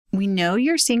We know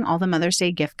you're seeing all the Mother's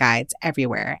Day gift guides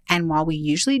everywhere. And while we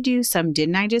usually do some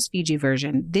Didn't I Just Feed You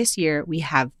version, this year we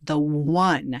have the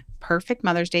one perfect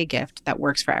Mother's Day gift that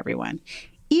works for everyone,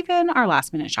 even our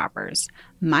last-minute shoppers.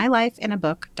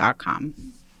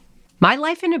 MyLifeInABook.com.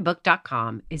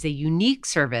 MyLifeInABook.com is a unique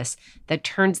service that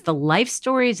turns the life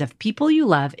stories of people you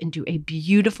love into a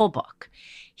beautiful book.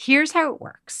 Here's how it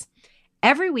works.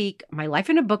 Every week,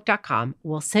 MyLifeInABook.com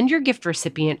will send your gift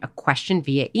recipient a question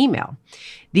via email.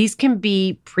 These can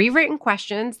be pre-written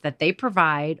questions that they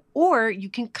provide, or you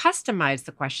can customize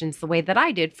the questions the way that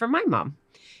I did for my mom.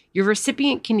 Your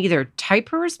recipient can either type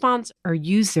her response or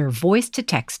use their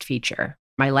voice-to-text feature.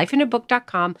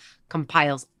 MyLifeInABook.com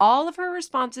compiles all of her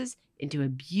responses into a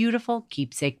beautiful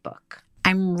keepsake book.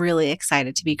 I'm really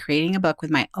excited to be creating a book with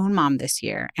my own mom this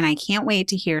year, and I can't wait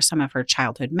to hear some of her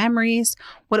childhood memories,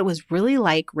 what it was really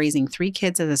like raising 3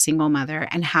 kids as a single mother,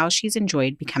 and how she's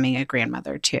enjoyed becoming a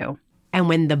grandmother too. And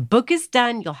when the book is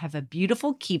done, you'll have a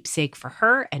beautiful keepsake for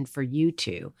her and for you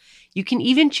too. You can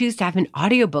even choose to have an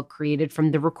audiobook created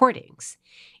from the recordings.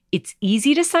 It's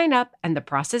easy to sign up, and the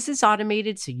process is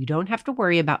automated, so you don't have to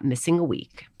worry about missing a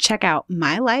week. Check out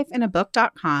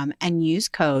MyLifeInABook.com and use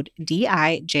code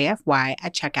DIJFY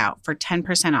at checkout for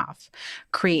 10% off.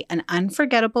 Create an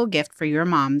unforgettable gift for your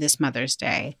mom this Mother's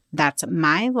Day. That's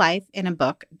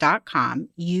MyLifeInABook.com.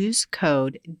 Use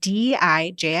code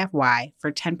DIJFY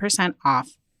for 10%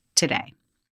 off today.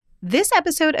 This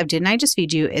episode of Didn't I Just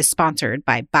Feed You is sponsored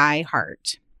by By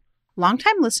Heart.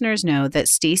 Longtime listeners know that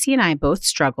Stacy and I both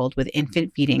struggled with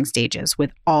infant feeding stages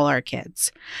with all our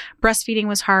kids. Breastfeeding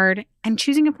was hard, and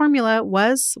choosing a formula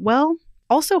was, well,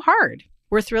 also hard.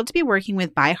 We're thrilled to be working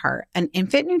with By Heart, an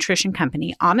infant nutrition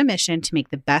company on a mission to make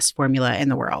the best formula in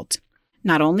the world.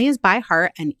 Not only is By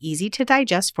Heart an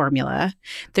easy-to-digest formula,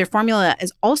 their formula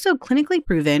is also clinically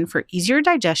proven for easier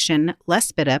digestion, less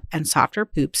spit-up, and softer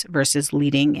poops versus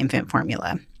leading infant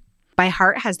formula. By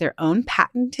Heart has their own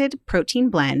patented protein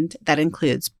blend that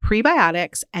includes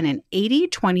prebiotics and an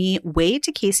 80-20 whey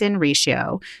to casein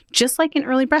ratio, just like in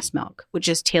early breast milk, which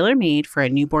is tailor-made for a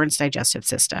newborn's digestive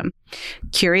system.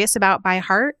 Curious about By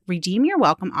Heart? Redeem your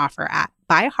welcome offer at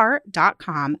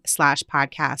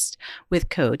byheart.com/podcast with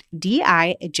code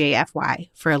DIJFY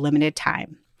for a limited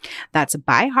time. That's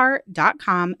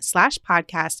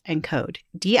byheart.com/podcast and code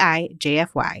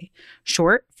DIJFY,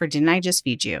 short for Didn't I Just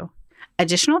Feed You?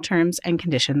 Additional terms and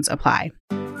conditions apply.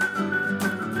 I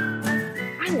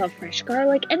love fresh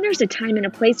garlic, and there's a time and a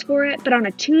place for it, but on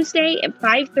a Tuesday at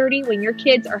 5:30 when your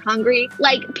kids are hungry,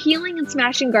 like peeling and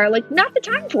smashing garlic, not the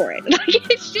time for it.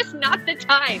 Like, it's just not the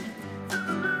time.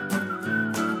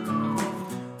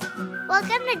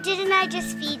 Welcome to Didn't I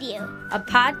Just Feed You? A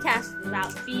podcast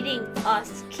about feeding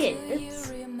us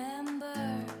kids.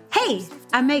 Hey,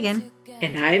 I'm Megan.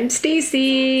 And I'm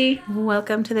Stacy.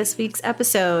 Welcome to this week's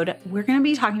episode. We're going to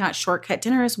be talking about shortcut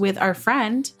dinners with our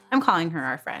friend. I'm calling her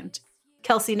our friend,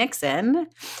 Kelsey Nixon,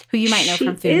 who you might know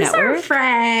from Food Network. Our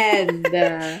friend.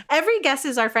 Every guest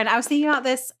is our friend. I was thinking about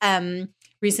this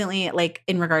recently, like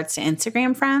in regards to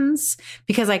Instagram friends,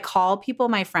 because I call people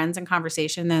my friends in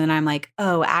conversation, and then I'm like,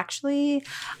 oh, actually,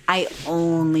 I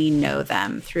only know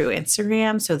them through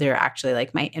Instagram. So they're actually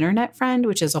like my internet friend,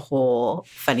 which is a whole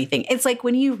funny thing. It's like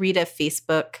when you read a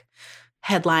Facebook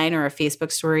headline or a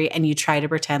Facebook story and you try to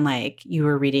pretend like you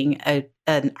were reading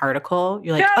an article.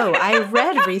 You're like, oh, I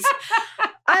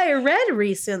read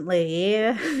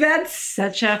recently. That's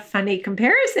such a funny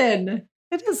comparison.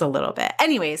 It is a little bit.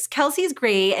 Anyways, Kelsey's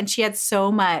great, and she had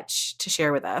so much to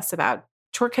share with us about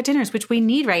shortcut dinners, which we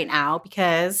need right now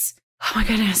because, oh my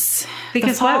goodness.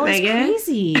 Because the fall what, is Megan?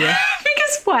 crazy.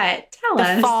 Because what? Tell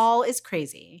us. The fall is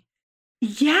crazy.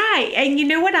 Yeah. And you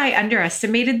know what I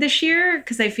underestimated this year?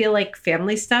 Because I feel like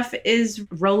family stuff is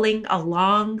rolling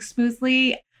along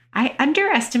smoothly. I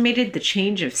underestimated the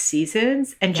change of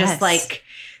seasons and just like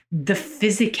the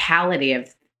physicality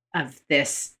of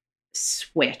this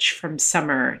switch from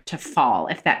summer to fall,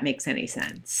 if that makes any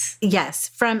sense.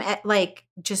 Yes. From like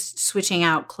just switching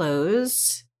out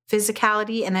clothes,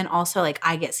 physicality, and then also like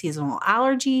I get seasonal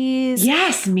allergies.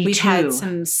 Yes, me We've too. had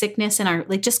some sickness in our,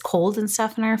 like just cold and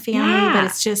stuff in our family, but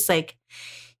it's just like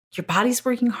your body's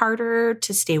working harder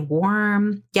to stay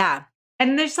warm. Yeah.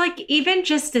 And there's like even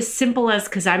just as simple as,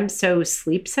 because I'm so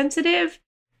sleep sensitive,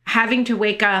 having to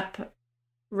wake up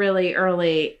really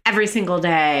early every single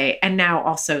day. And now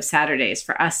also Saturdays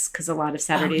for us, because a lot of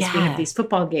Saturdays we have these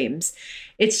football games.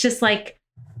 It's just like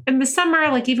in the summer,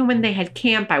 like even when they had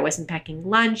camp, I wasn't packing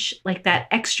lunch, like that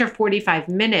extra 45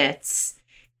 minutes,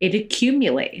 it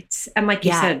accumulates. And like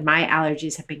you said, my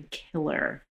allergies have been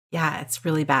killer. Yeah, it's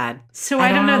really bad. So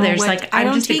I don't know. There's I I'm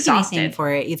don't just take exhausted. anything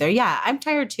for it either. Yeah, I'm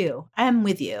tired too. I'm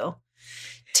with you.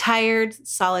 Tired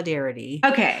solidarity.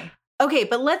 Okay. Okay,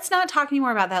 but let's not talk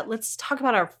anymore about that. Let's talk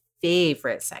about our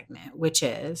favorite segment, which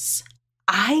is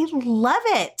I love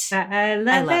it. I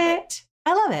love it.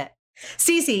 I love it.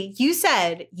 Cece, you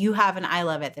said you have an I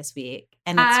love it this week,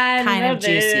 and it's kind of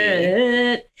juicy.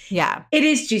 It. Yeah. It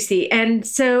is juicy. And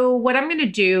so what I'm going to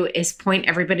do is point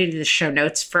everybody to the show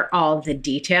notes for all the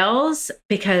details,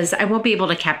 because I won't be able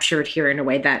to capture it here in a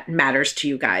way that matters to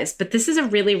you guys. But this is a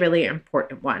really, really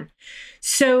important one.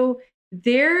 So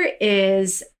there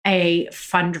is a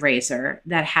fundraiser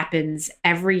that happens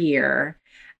every year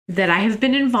that I have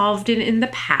been involved in the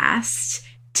past.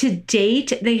 To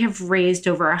date, they have raised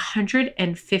over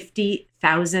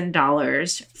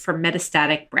 $150,000 for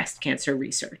metastatic breast cancer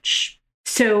research.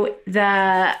 So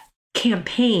the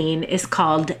campaign is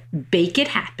called Bake It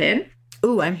Happen.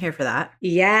 Ooh, I'm here for that.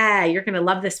 Yeah, you're going to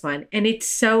love this one. And it's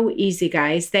so easy,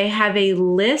 guys. They have a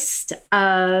list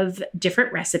of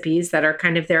different recipes that are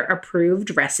kind of their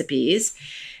approved recipes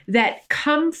that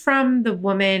come from the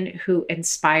woman who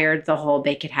inspired the whole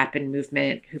Bake It Happen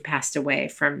movement, who passed away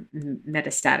from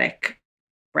metastatic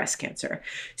breast cancer.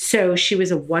 So she was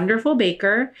a wonderful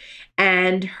baker,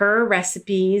 and her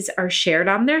recipes are shared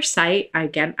on their site.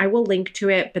 Again, I will link to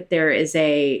it, but there is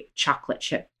a chocolate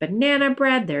chip banana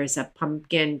bread. There's a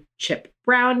pumpkin chip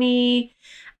brownie.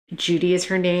 Judy is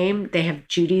her name. They have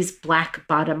Judy's Black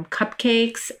Bottom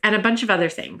cupcakes and a bunch of other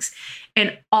things.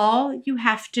 And all you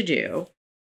have to do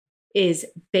is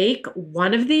bake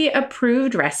one of the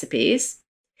approved recipes,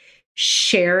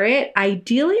 share it,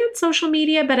 ideally on social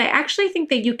media, but I actually think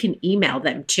that you can email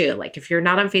them too. Like if you're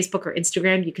not on Facebook or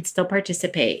Instagram, you can still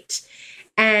participate.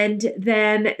 And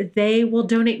then they will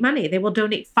donate money. They will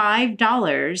donate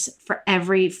 $5 for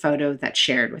every photo that's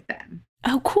shared with them.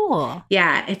 Oh, cool.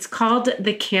 Yeah, it's called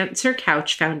the Cancer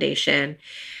Couch Foundation.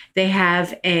 They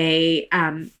have a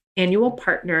annual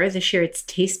partner this year. It's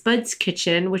Taste Buds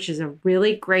Kitchen, which is a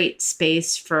really great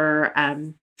space for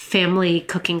family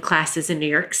cooking classes in New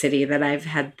York City that I've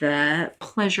had the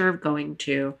pleasure of going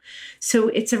to. So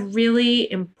it's a really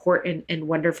important and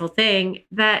wonderful thing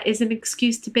that is an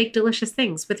excuse to bake delicious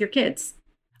things with your kids.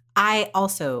 I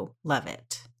also love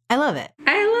it. I love it.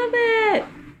 I love it.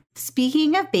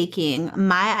 Speaking of baking,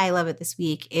 my I love it this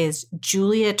week is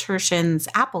Julia Turshen's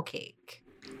apple cake.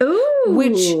 Ooh.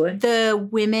 Which the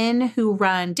women who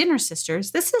run Dinner Sisters,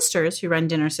 the sisters who run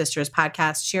Dinner Sisters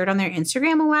podcast, shared on their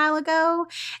Instagram a while ago.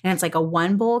 And it's like a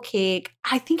one bowl cake.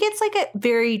 I think it's like a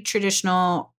very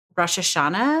traditional Rosh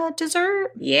Hashanah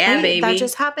dessert. Yeah, right? baby. That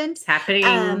just happened. It's happening.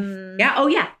 Yeah. Oh,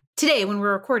 yeah. Today, when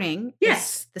we're recording,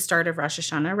 Yes. is the start of Rosh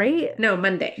Hashanah, right? No,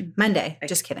 Monday. Monday.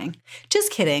 Just kidding.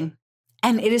 Just kidding.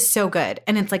 And it is so good.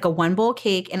 And it's like a one bowl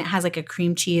cake, and it has like a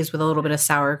cream cheese with a little bit of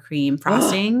sour cream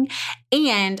frosting.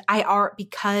 And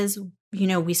because, you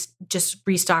know, we just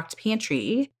restocked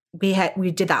pantry. We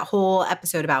did that whole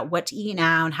episode about what to eat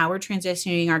now and how we're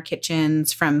transitioning our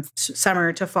kitchens from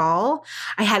summer to fall.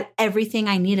 I had everything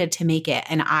I needed to make it.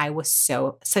 And I was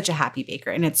such a happy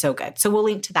baker, and it's so good. So we'll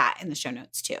link to that in the show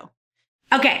notes too.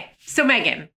 Okay. So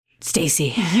Megan.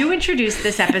 Stacey. You introduced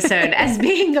this episode as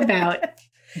being about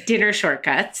dinner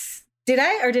shortcuts. Did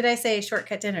I? Or did I say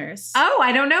shortcut dinners? Oh,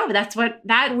 I don't know.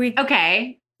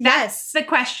 Okay. That's the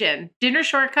question. Dinner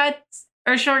shortcuts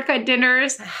or shortcut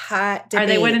dinners? Hot debate. Are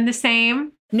they one and the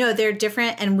same? No, they're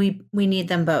different, and we need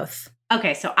them both.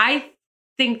 Okay, so I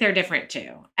think they're different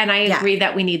too. And I agree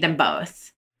that we need them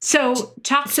both. So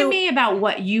talk to me about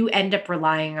what you end up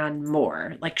relying on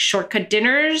more, like shortcut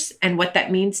dinners and what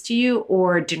that means to you,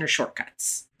 or dinner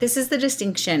shortcuts. This is the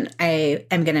distinction I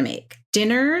am going to make.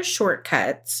 Dinner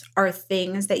shortcuts are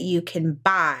things that you can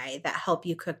buy that help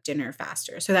you cook dinner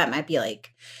faster. So that might be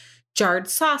like jarred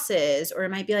sauces, or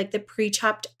it might be like the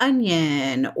pre-chopped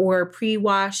onion or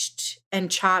pre-washed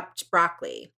and chopped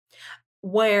broccoli.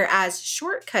 Whereas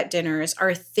shortcut dinners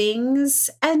are things,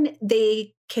 and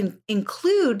they can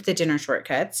include the dinner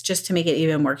shortcuts just to make it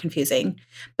even more confusing.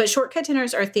 But shortcut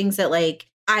dinners are things that like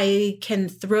I can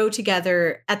throw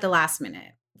together at the last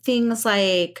minute. Things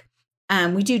like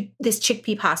we do this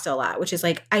chickpea pasta a lot, which is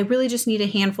like I really just need a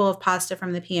handful of pasta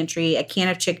from the pantry, a can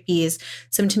of chickpeas,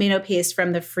 some tomato paste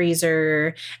from the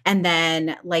freezer, and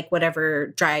then like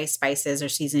whatever dry spices or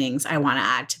seasonings I want to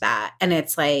add to that. And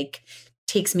it's like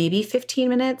takes maybe 15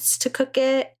 minutes to cook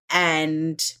it,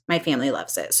 and my family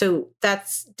loves it. So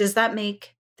does that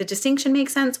make the distinction make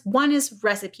sense? One is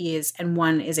recipes and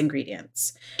one is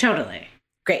ingredients. Totally.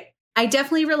 Great. I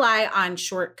definitely rely on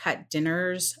shortcut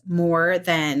dinners more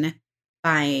than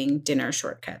buying dinner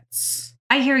shortcuts.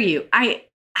 I hear you. I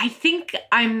think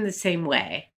I'm the same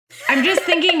way. I'm just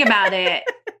thinking about it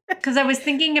because I was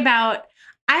thinking about,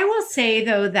 I will say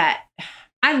though that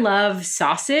I love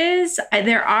sauces.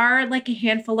 There are like a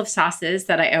handful of sauces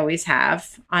that I always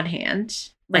have on hand,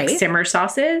 like simmer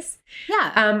sauces.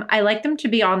 Yeah. I like them to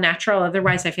be all natural.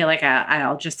 Otherwise, I feel like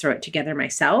I'll just throw it together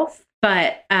myself.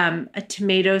 But a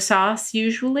tomato sauce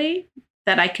usually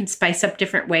that I can spice up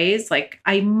different ways. Like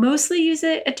I mostly use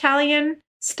it Italian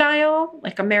style,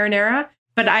 like a marinara.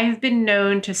 But I have been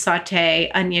known to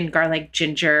saute onion, garlic,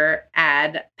 ginger,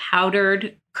 add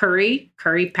powdered curry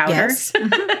powder. Yes. Or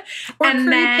and curry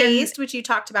then, paste, which you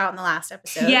talked about in the last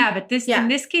episode. Yeah, but in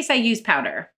this case, I use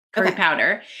curry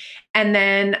powder. And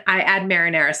then I add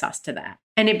marinara sauce to that.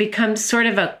 And it becomes sort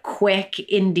of a quick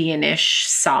Indian-ish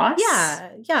sauce.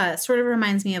 Yeah. It sort of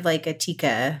reminds me of like a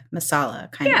tikka masala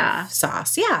kind of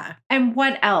sauce. Yeah. And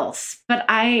what else? But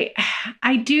I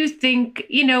do think,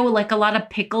 like a lot of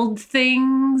pickled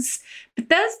things, but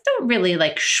those don't really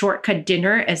like shortcut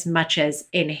dinner as much as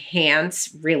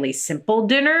enhance really simple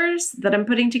dinners that I'm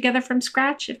putting together from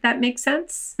scratch, if that makes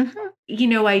sense.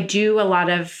 Mm-hmm. I do a lot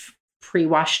of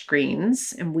pre-washed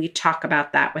greens, and we talk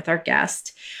about that with our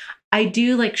guest. I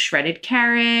do like shredded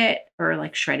carrot or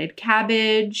like shredded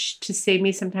cabbage to save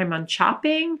me some time on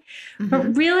chopping. Mm-hmm.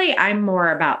 But really, I'm more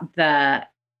about the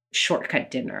shortcut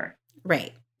dinner.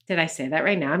 Right. Did I say that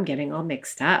right now? I'm getting all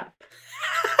mixed up.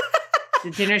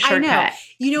 The dinner shortcut. I know.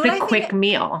 You know what? The quick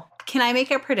meal. Can I make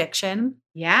a prediction?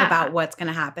 Yeah. About what's going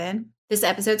to happen? This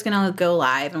episode's going to go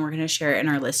live and we're going to share it in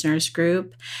our listeners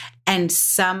group. And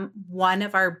one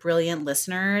of our brilliant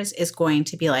listeners is going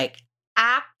to be like,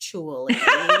 actually, ...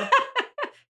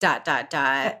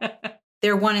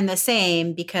 They're one and the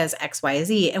same because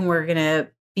XYZ. And we're going to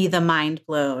be the mind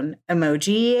blown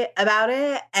emoji about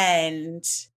it. And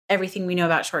everything we know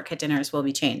about shortcut dinners will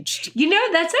be changed.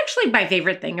 That's actually my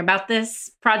favorite thing about this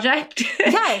project.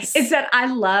 Yes. Is that I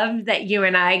love that you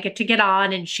and I get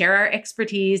on and share our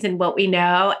expertise and what we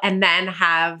know, and then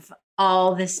have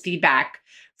all this feedback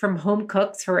from home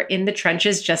cooks who are in the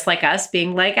trenches just like us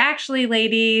being like, actually,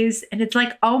 ladies. And it's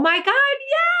like, oh my God,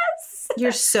 yes.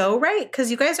 You're so right,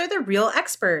 because you guys are the real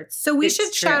experts. So we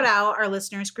should shout out our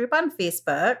listeners group on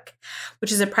Facebook,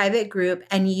 which is a private group,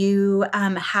 and you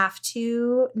have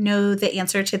to know the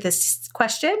answer to this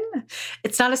question.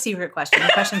 It's not a secret question.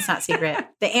 The question's not secret.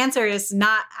 The answer is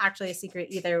not actually a secret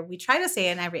either. We try to say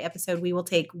in every episode we will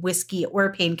take whiskey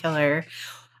or painkiller.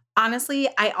 Honestly,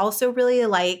 I also really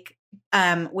like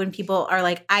when people are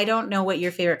like, I don't know what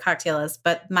your favorite cocktail is,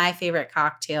 but my favorite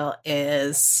cocktail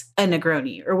is a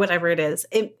Negroni or whatever it is.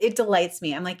 It delights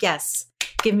me. I'm like, yes,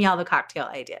 give me all the cocktail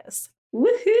ideas.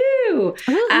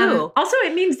 Woohoo. Also,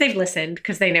 it means they've listened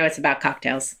because they know it's about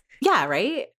cocktails. Yeah,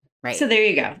 right? Right. So there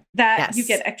you go. You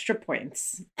get extra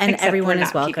points. And everyone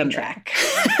is welcome. Track.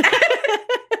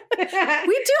 We do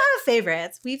have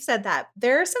favorites. We've said that.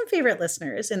 There are some favorite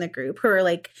listeners in the group who are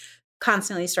like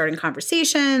constantly starting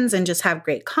conversations and just have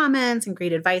great comments and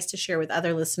great advice to share with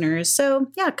other listeners. So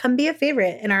yeah, come be a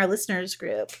favorite in our listeners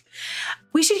group.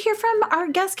 We should hear from our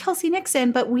guest, Kelsey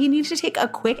Nixon, but we need to take a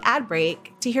quick ad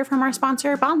break to hear from our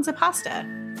sponsor, Bonza Pasta.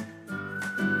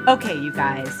 Okay, you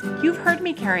guys, you've heard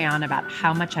me carry on about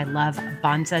how much I love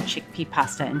Bonza chickpea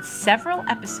pasta in several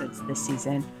episodes this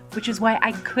season, which is why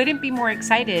I couldn't be more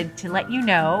excited to let you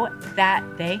know that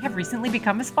they have recently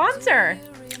become a sponsor.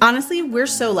 Honestly, we're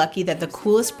so lucky that the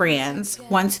coolest brands,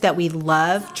 ones that we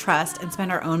love, trust, and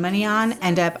spend our own money on,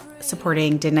 end up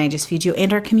supporting Didn't I Just Feed You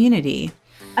and our community.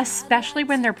 Especially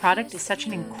when their product is such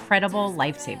an incredible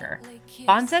lifesaver.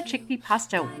 Bonza chickpea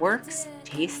pasta works,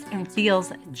 tastes, and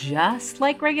feels just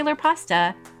like regular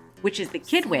pasta, which is the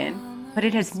kid win, but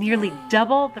it has nearly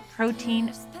double the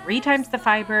protein, 3 times the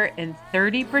fiber, and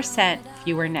 30%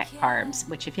 fewer net carbs,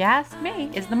 which, if you ask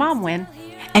me, is the mom win.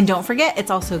 And don't forget,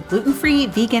 it's also gluten-free,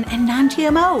 vegan, and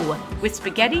non-GMO. With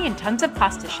spaghetti and tons of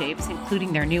pasta shapes,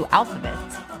 including their new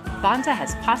alphabets, Bonza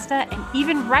has pasta and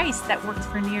even rice that works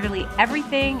for nearly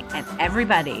everything and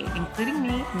everybody, including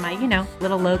me and my,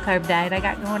 little low-carb diet I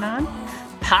got going on.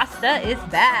 Pasta is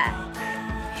back.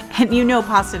 And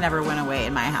pasta never went away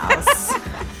in my house.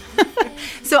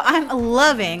 So I'm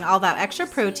loving all that extra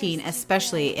protein,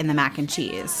 especially in the mac and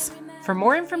cheese. For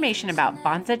more information about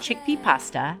Bonza chickpea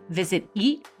pasta, visit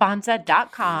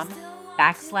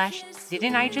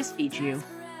eatbonza.com/Didn't I Just Feed You,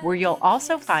 where you'll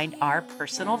also find our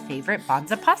personal favorite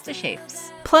Bonza pasta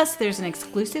shapes. Plus, there's an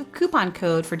exclusive coupon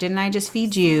code for Didn't I Just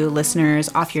Feed You listeners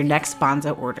off your next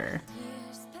Bonza order.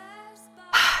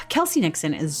 Kelsey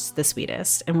Nixon is the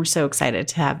sweetest, and we're so excited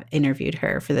to have interviewed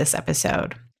her for this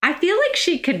episode. I feel like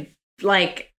she could,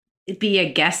 be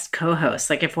a guest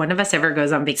co-host. Like if one of us ever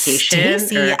goes on vacation.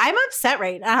 Stacey, I'm upset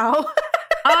right now.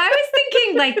 I was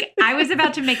thinking like I was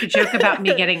about to make a joke about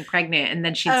me getting pregnant and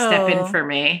then she'd step in for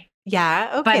me. Yeah.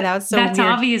 Okay. But that was so that's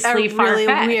weird. obviously a far-fetched.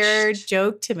 really weird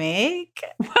joke to make.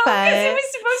 Well, because it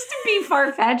was supposed to be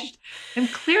far-fetched. I'm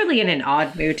clearly in an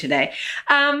odd mood today.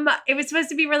 It was supposed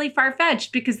to be really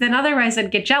far-fetched because then otherwise I'd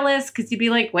get jealous because you'd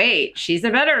be like, wait, she's a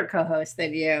better co-host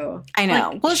than you. I know.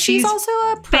 Like, well, she's also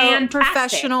a fantastic.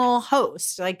 professional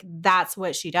host. Like that's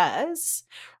what she does,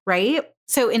 right?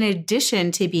 So in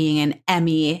addition to being an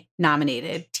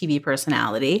Emmy-nominated TV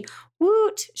personality,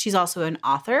 woot, she's also an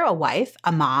author, a wife,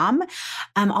 a mom.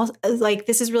 Also, like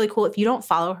this is really cool. If you don't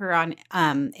follow her on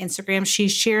Instagram,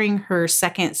 she's sharing her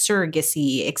second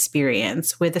surrogacy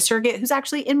experience with a surrogate who's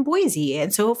actually in Boise.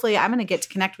 And so hopefully I'm going to get to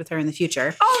connect with her in the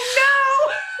future.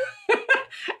 Oh, no.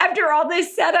 After all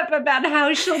this setup about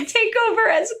how she'll take over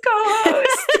as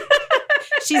co-host.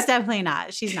 She's definitely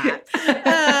not. She's not.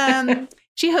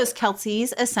 She hosts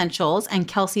Kelsey's Essentials and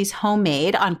Kelsey's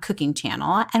Homemade on Cooking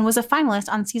Channel and was a finalist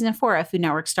on season 4 of Food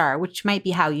Network Star, which might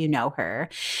be how you know her.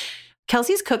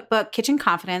 Kelsey's cookbook, Kitchen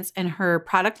Confidence, and her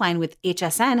product line with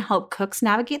HSN help cooks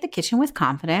navigate the kitchen with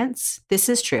confidence. This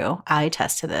is true. I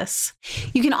attest to this.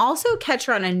 You can also catch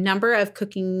her on a number of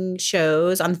cooking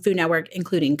shows on the Food Network,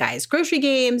 including Guy's Grocery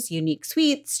Games, Unique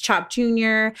Sweets, Chopped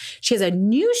Jr. She has a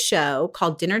new show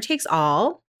called Dinner Takes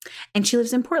All. And she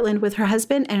lives in Portland with her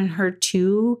husband and her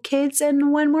 2 kids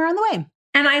and 1 more on the way.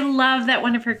 And I love that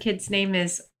one of her kids' name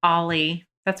is Ollie.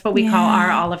 That's what we call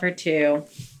our Oliver too.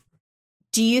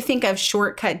 Do you think of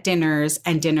shortcut dinners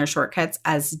and dinner shortcuts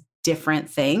as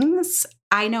different things?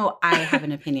 I know I have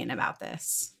an opinion about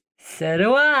this. So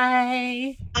do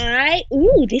I.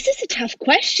 This is a tough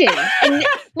question. And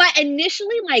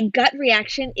my gut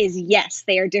reaction is yes,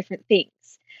 they are different things.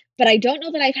 But I don't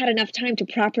know that I've had enough time to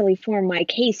properly form my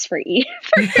case for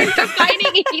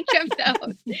defining each of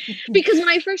those. Because when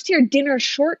I first hear dinner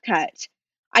shortcut,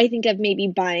 I think of maybe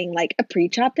buying like a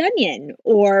pre-chopped onion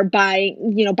or buying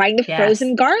the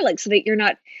frozen garlic so that you're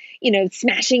not,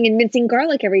 smashing and mincing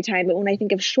garlic every time. But when I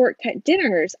think of shortcut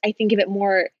dinners, I think of it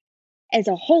more as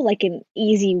a whole, like an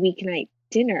easy weeknight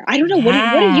dinner. I don't know.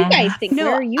 Yeah. What do you guys think? No,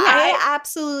 Where are you I at?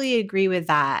 absolutely agree with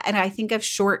that. And I think of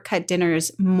shortcut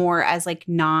dinners more as like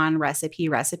non-recipe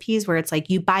recipes where it's like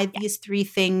you buy these 3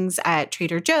 things at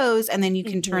Trader Joe's and then you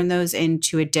can turn those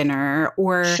into a dinner.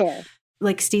 Or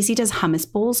like Stacey does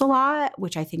hummus bowls a lot,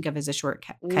 which I think of as a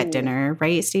shortcut dinner,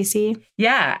 right, Stacey?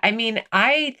 Yeah. I mean,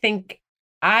 I think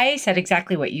I said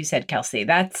exactly what you said, Kelsey.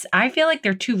 I feel like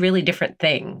they're 2 really different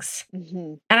things.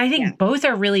 Mm-hmm. And I think both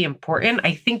are really important.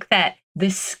 I think that the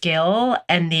skill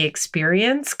and the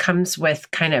experience comes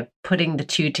with kind of putting the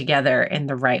 2 together in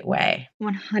the right way.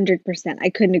 100%. I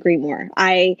couldn't agree more.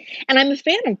 I'm a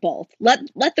fan of both. Let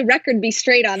the record be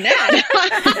straight on that.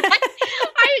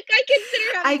 I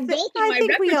consider having both in my repertoire. I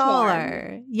think we all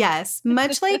are. Yes.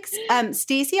 Much like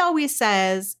Stacey always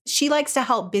says, she likes to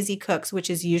help busy cooks, which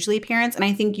is usually parents. And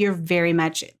I think you're very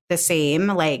much the same.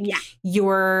 Like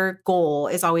your goal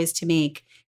is always to make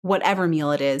whatever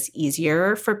meal it is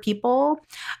easier for people,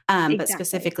 but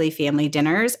specifically family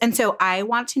dinners. And so I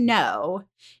want to know,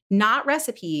 not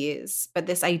recipes, but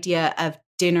this idea of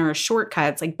dinner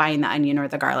shortcuts, like buying the onion or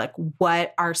the garlic.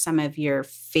 What are some of your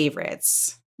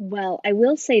favorites? Well, I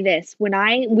will say this. We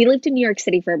lived in New York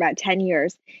City for about 10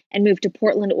 years and moved to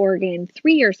Portland, Oregon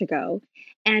 3 years ago.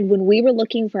 And when we were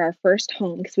looking for our first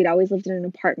home, because we'd always lived in an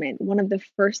apartment, one of the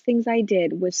first things I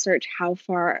did was search how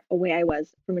far away I was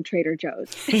from a Trader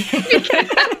Joe's.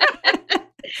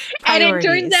 And it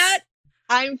turns out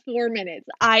I'm 4 minutes.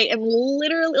 I am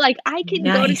literally I can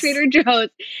go to Trader Joe's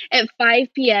at 5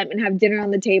 p.m. and have dinner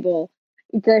on the table.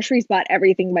 Groceries bought,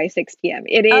 everything by 6 p.m.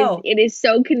 It is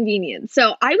so convenient.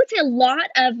 So I would say a lot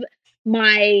of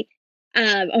my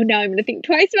now I'm going to think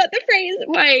twice about the phrase,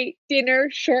 my dinner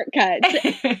shortcuts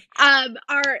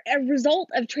are a result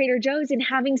of Trader Joe's and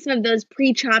having some of those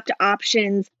pre-chopped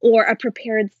options or a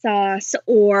prepared sauce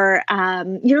or,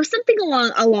 something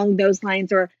along those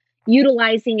lines, or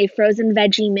utilizing a frozen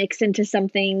veggie mix into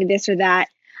something, this or that.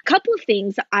 A couple of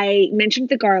things. I mentioned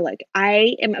the garlic.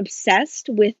 I am obsessed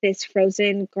with this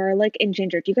frozen garlic and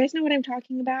ginger. Do you guys know what I'm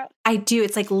talking about? I do.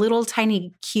 It's like little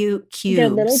tiny cubes, They're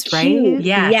little right? Cubes.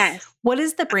 Yes. What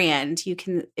is the brand? You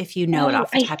can, if you know it off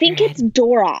the top of your head. I think it's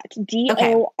Dorot.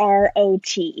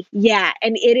 Dorot. Yeah,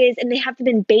 and it is, and they have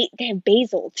they have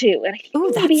basil too, and I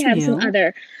think they maybe have some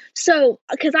other. So,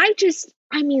 because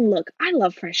look, I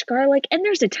love fresh garlic, and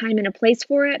there's a time and a place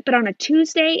for it. But on a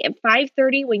Tuesday at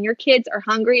 5:30, when your kids are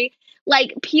hungry,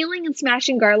 like peeling and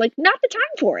smashing garlic, not the time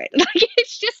for it. Like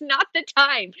it's just not the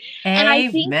time. Amen. And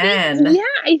I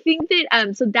think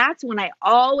that, so that's when I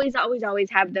always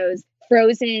have those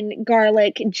frozen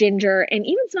garlic, ginger, and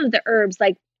even some of the herbs.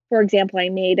 Like, for example, I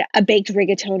made a baked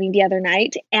rigatoni the other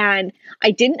night and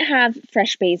I didn't have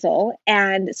fresh basil.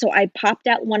 And so I popped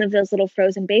out one of those little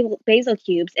frozen basil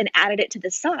cubes and added it to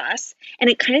the sauce. And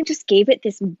it kind of just gave it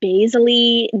this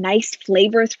basil-y, nice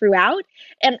flavor throughout.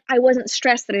 And I wasn't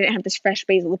stressed that I didn't have this fresh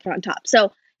basil to put on top.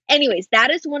 So anyways, that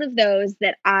is one of those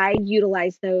that I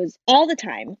utilize those all the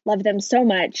time. Love them so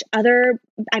much.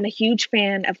 I'm a huge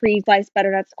fan of pre-sliced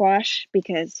butternut squash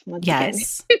because once again,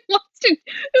 who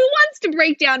wants to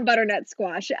break down butternut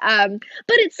squash? But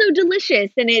it's so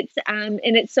delicious and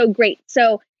it's so great.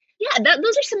 So yeah,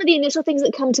 those are some of the initial things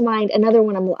that come to mind. Another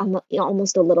one, I'm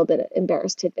almost a little bit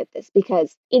embarrassed to admit this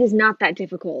because it is not that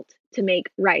difficult to make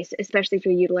rice, especially if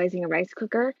you're utilizing a rice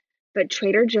cooker. But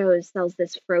Trader Joe's sells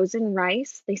this frozen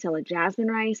rice. They sell a jasmine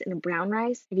rice and a brown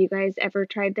rice. Have you guys ever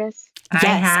tried this? Yes, I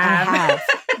have.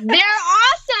 They're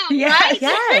awesome, right? Yes.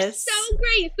 They're so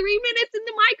great. 3 minutes in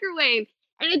the microwave.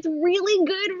 And it's really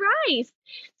good rice.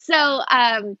 So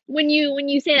when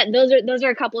you say that, those are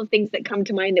a couple of things that come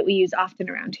to mind that we use often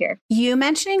around here. You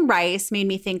mentioning rice made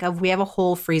me think of, we have a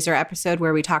whole freezer episode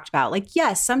where we talked about like,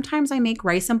 yes, sometimes I make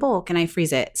rice in bulk and I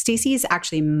freeze it. Stacey is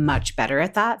actually much better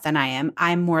at that than I am.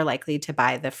 I'm more likely to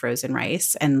buy the frozen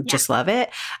rice and just love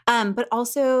it. But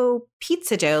also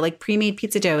pizza dough, like pre-made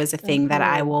pizza dough is a thing that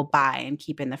I will buy and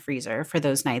keep in the freezer for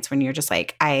those nights when you're just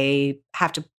like, I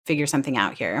have to figure something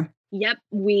out here. Yep,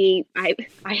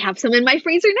 I have some in my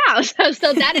freezer now.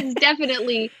 So that is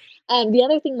definitely the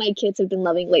other thing my kids have been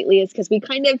loving lately is because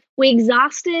we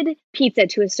exhausted pizza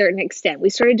to a certain extent. We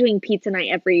started doing pizza night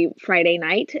every Friday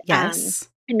night. Yes.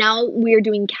 And now we're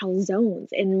doing calzones.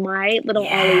 And my little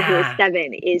Ollie, who is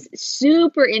 7, is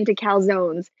super into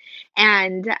calzones.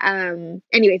 And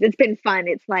anyways, it's been fun.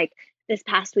 It's like, this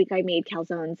past week I made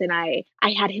calzones and I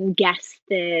had him guess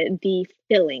the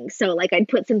filling. So like I'd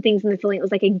put some things in the filling. It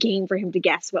was like a game for him to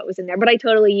guess what was in there. But I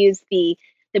totally used the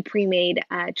pre-made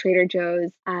Trader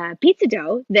Joe's pizza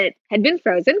dough that had been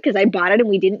frozen because I bought it and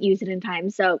we didn't use it in time.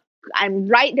 So I'm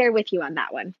right there with you on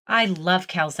that one. I love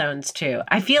calzones too.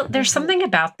 I feel there's something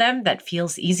about them that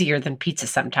feels easier than pizza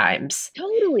sometimes.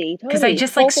 Totally. Because I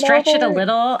just like stretch it a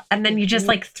little and then you just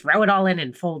like throw it all in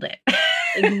and fold it.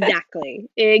 Exactly.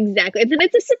 And then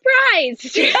it's a surprise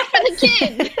for the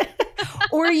kids.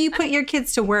 Or you put your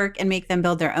kids to work and make them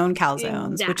build their own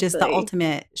calzones, which is the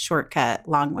ultimate shortcut,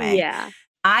 long way. Yeah.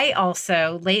 I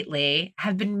also lately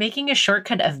have been making a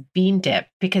shortcut of bean dip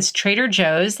because Trader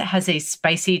Joe's has a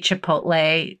spicy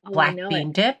chipotle black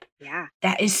bean dip. Yeah.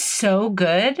 That is so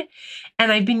good.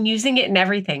 And I've been using it in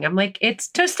everything. I'm like, it's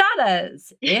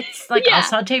tostadas. It's like I'll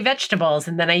saute vegetables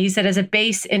and then I use it as a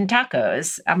base in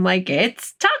tacos. I'm like,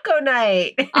 it's taco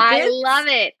night. I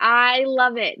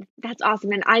love it. That's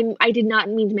awesome. And I did not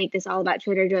mean to make this all about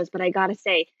Trader Joe's, but I gotta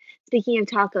say, speaking of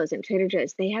tacos at Trader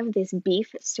Joe's, they have this beef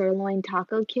sirloin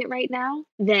taco kit right now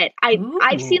that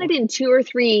I've seen it in 2 or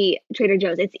 3 Trader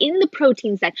Joe's. It's in the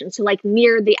protein section, so like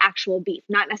near the actual beef,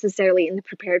 not necessarily in the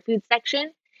prepared food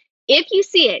section. If you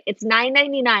see it, it's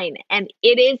 $9.99 and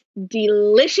it is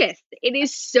delicious. It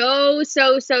is so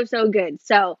good.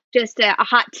 So just a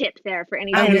hot tip there for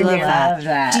anybody. I love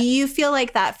that. Do you feel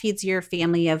like that feeds your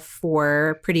family of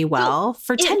 4 pretty well?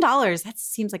 For $10, that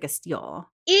seems like a steal.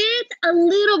 It's a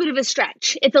little bit of a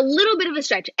stretch.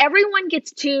 Everyone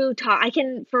gets 2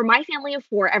 for my family of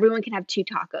 4, everyone can have 2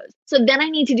 tacos. So then I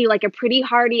need to do like a pretty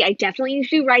hearty, I definitely need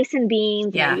to do rice and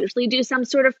beans. Yeah. And I usually do some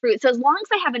sort of fruit. So as long as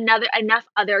I have enough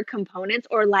other components,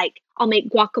 or like I'll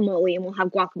make guacamole and we'll have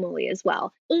guacamole as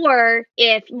well. Or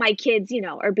if my kids,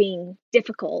 are being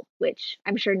difficult, which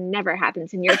I'm sure never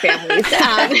happens in your families, it's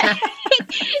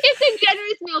a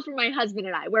generous meal for my husband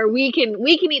and I, where we can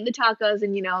eat the tacos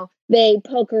and, they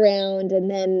poke around and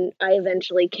then I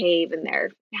eventually cave and they're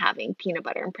having peanut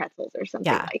butter and pretzels or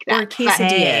something like that. Or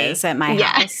quesadillas at my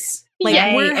house.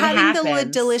 Like we're having the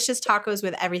delicious tacos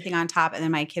with everything on top, and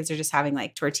then my kids are just having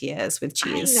like tortillas with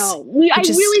cheese. I know. I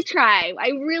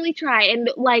really try.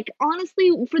 And like, honestly,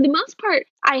 for the most part,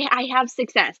 I have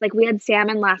success. Like we had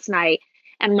salmon last night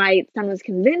and my son was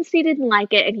convinced he didn't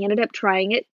like it and he ended up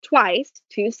trying it twice,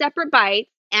 2 separate bites,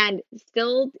 and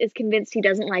still is convinced he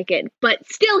doesn't like it. But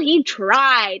still he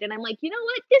tried. And I'm like, you know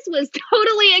what? This was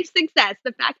totally a success.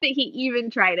 The fact that he even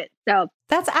tried it. So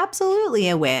that's absolutely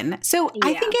a win. So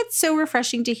I think it's so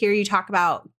refreshing to hear you talk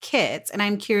about kits. And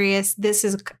I'm curious, this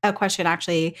is a question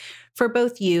actually for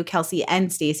both you, Kelsey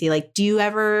and Stacey. Like, do you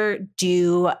ever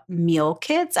do meal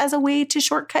kits as a way to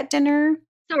shortcut dinner?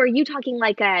 So are you talking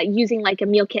like using like a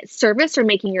meal kit service or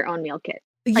making your own meal kit?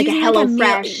 Like a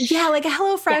HelloFresh. Yeah, like a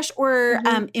HelloFresh or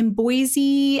in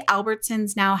Boise,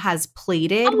 Albertsons now has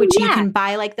plated, you can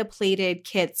buy like the plated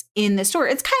kits in the store.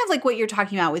 It's kind of like what you're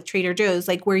talking about with Trader Joe's,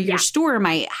 like where your store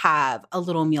might have a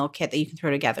little meal kit that you can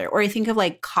throw together. Or I think of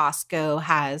like Costco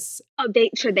has. Oh,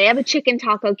 they have a chicken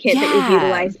taco kit that we've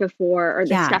utilized before, or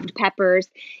the stuffed peppers.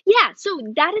 Yeah, so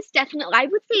that is definitely, I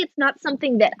would say it's not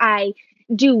something that I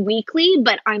do weekly,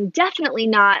 but I'm definitely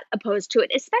not opposed to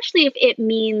it, especially if it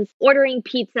means ordering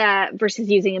pizza versus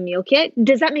using a meal kit.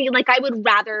 Does that mean like I would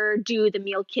rather do the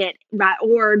meal kit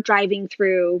or driving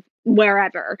through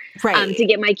wherever to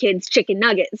get my kids chicken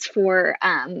nuggets for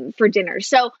dinner?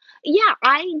 So yeah,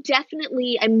 I'm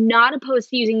not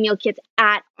opposed to using meal kits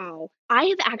at all. I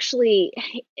have actually,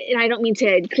 and I don't mean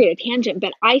to create a tangent,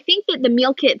 but I think that the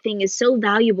meal kit thing is so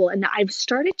valuable, and that I've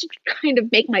started to kind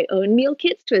of make my own meal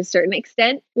kits to a certain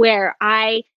extent, where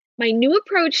my new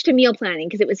approach to meal planning,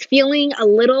 because I was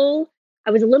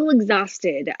a little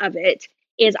exhausted of it,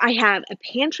 is I have a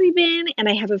pantry bin and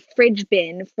I have a fridge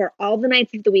bin for all the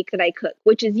nights of the week that I cook,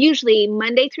 which is usually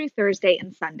Monday through Thursday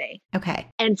and Sunday. Okay.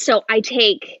 And so I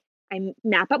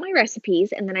map out my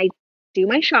recipes, and then I do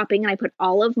my shopping, and I put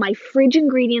all of my fridge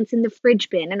ingredients in the fridge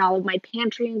bin and all of my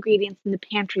pantry ingredients in the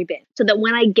pantry bin, so that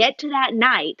when I get to that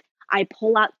night, I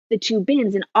pull out the two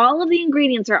bins and all of the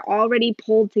ingredients are already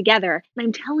pulled together. And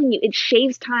I'm telling you, it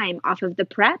shaves time off of the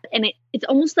prep, and it's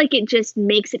almost like it just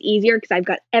makes it easier because I've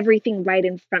got everything right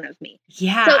in front of me.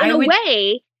 Yeah. So in a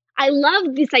way, I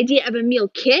love this idea of a meal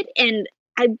kit, and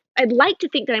I'd like to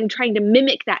think that I'm trying to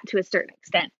mimic that to a certain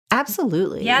extent.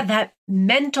 Absolutely. Yeah, that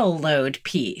mental load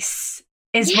piece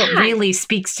is what really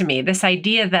speaks to me. This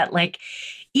idea that like,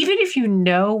 even if you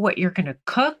know what you're going to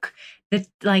cook, that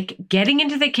like getting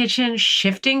into the kitchen,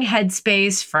 shifting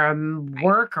headspace from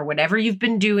work or whatever you've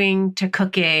been doing to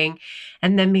cooking,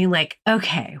 and then being like,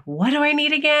 okay, what do I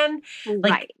need again?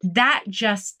 Like that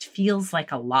just feels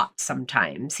like a lot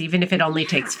sometimes, even if it only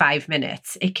takes 5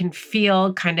 minutes. It can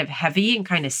feel kind of heavy and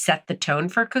kind of set the tone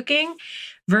for cooking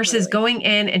versus going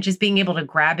in and just being able to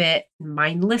grab it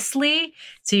mindlessly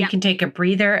so you can take a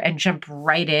breather and jump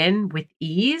right in with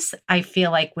ease, I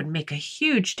feel like would make a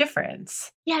huge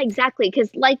difference. Yeah, exactly. Because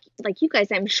like you guys,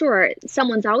 I'm sure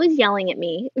someone's always yelling at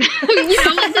me.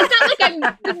 It's not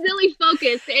like I'm really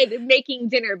focused at making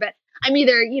dinner, but I'm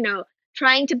either,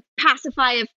 trying to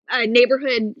pacify a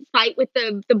neighborhood fight with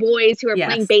the boys who are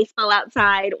playing baseball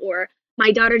outside, or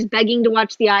my daughter's begging to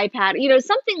watch the iPad,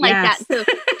 something like that. So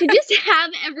to just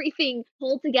have everything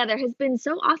pulled together has been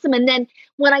so awesome. And then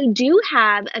when I do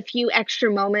have a few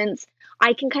extra moments,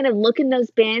 I can kind of look in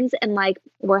those bins, and like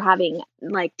we're having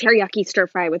like teriyaki stir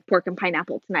fry with pork and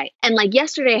pineapple tonight. And like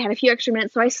yesterday I had a few extra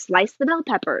minutes, so I sliced the bell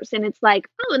peppers, and it's like,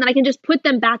 oh, and then I can just put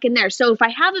them back in there. So if I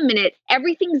have a minute,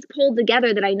 everything's pulled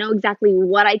together that I know exactly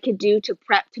what I could do to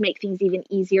prep to make things even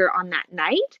easier on that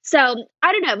night. So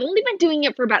I don't know. I've only been doing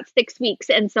it for about 6 weeks.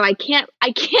 And so I can't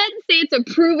say it's a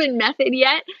proven method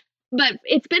yet, but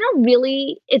it's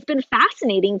been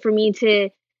fascinating for me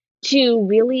to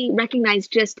really recognize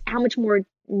just how much more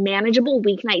manageable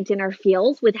weeknight dinner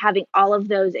feels with having all of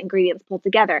those ingredients pulled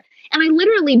together. And I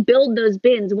literally build those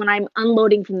bins when I'm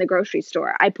unloading from the grocery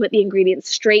store. I put the ingredients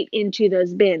straight into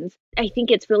those bins. I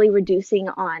think it's really reducing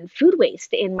on food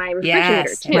waste in my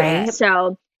refrigerator too. Right.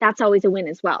 So that's always a win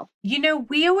as well.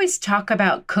 We always talk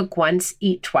about cook once,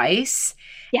 eat twice.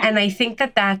 Yeah. And I think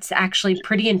that that's actually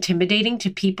pretty intimidating to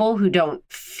people who don't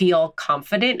feel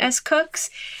confident as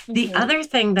cooks. Mm-hmm. The other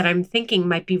thing that I'm thinking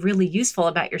might be really useful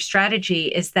about your strategy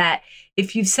is that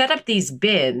if you've set up these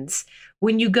bins,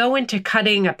 when you go into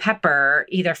cutting a pepper,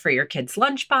 either for your kid's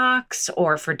lunchbox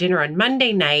or for dinner on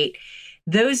Monday night,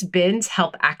 those bins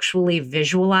help actually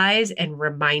visualize and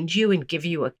remind you and give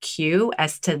you a cue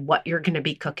as to what you're going to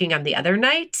be cooking on the other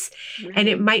nights. Right. And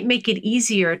it might make it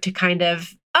easier to kind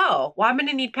of, I'm going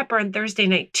to need pepper on Thursday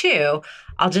night too.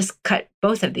 I'll just cut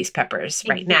both of these peppers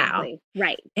right now.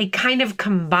 Right. It kind of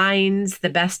combines the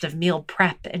best of meal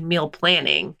prep and meal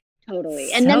planning.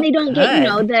 Totally. And then they don't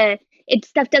get,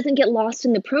 stuff doesn't get lost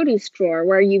in the produce drawer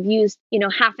where you've used,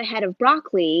 half a head of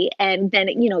broccoli, and then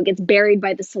it gets buried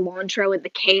by the cilantro and the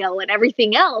kale and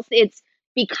everything else. It's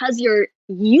because you're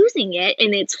using it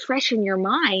and it's fresh in your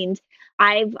mind.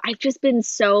 I've just been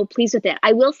so pleased with it.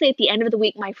 I will say at the end of the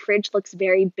week, my fridge looks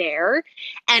very bare,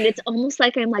 and it's almost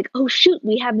like I'm like, oh shoot,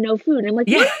 we have no food. And I'm like,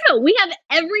 no, we have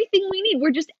everything we need. We're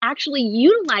just actually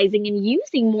utilizing and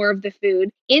using more of the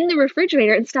food in the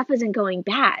refrigerator, and stuff isn't going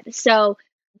bad. So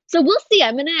we'll see.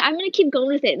 I'm gonna keep going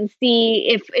with it and see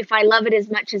if I love it as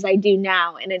much as I do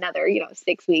now in another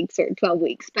 6 weeks or 12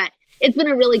 weeks. But it's been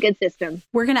a really good system.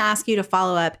 We're going to ask you to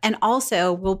follow up. And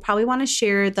also, we'll probably want to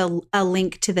share a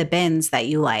link to the bins that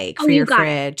you like for your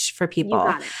fridge for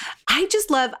people.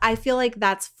 I feel like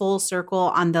that's full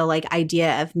circle on the like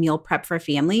idea of meal prep for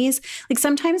families. Like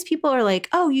sometimes people are like,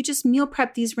 oh, you just meal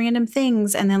prep these random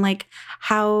things. And then like,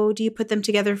 how do you put them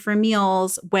together for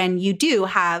meals when you do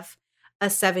have a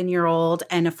 7-year-old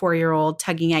and a 4-year-old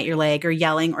tugging at your leg or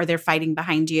yelling, or they're fighting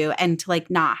behind you, and to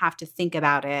like not have to think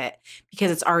about it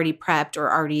because it's already prepped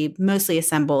or already mostly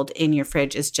assembled in your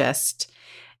fridge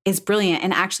is brilliant.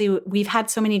 And actually, we've had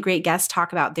so many great guests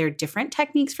talk about their different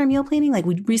techniques for meal planning. Like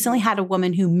we recently had a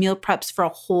woman who meal preps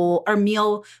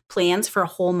meal plans for a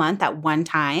whole month at one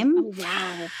time. Oh,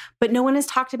 wow. But no one has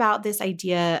talked about this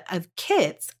idea of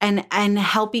kits and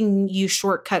helping you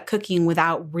shortcut cooking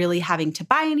without really having to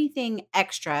buy anything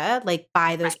extra, like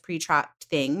buy those pre-chopped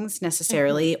things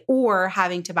necessarily, or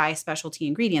having to buy specialty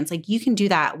ingredients. Like you can do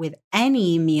that with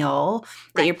any meal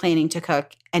that you're planning to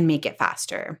cook and make it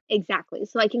faster. Exactly.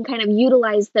 So I can kind of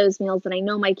utilize those meals that I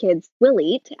know my kids will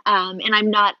eat. And I'm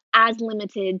not as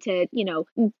limited to,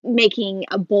 making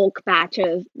a bulk batch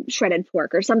of shredded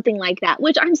pork or something like that,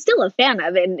 which I'm still a fan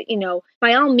of. And,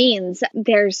 by all means,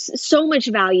 there's so much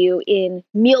value in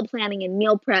meal planning and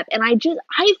meal prep. And I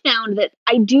found that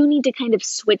I do need to kind of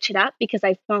switch it up because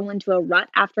I fall into a rut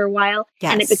after a while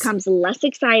and it becomes less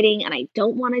exciting and I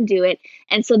don't want to do it.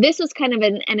 And so this was kind of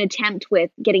an attempt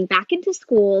with getting back into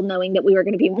school, knowing that we were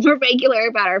going to be more regular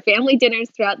about our family dinners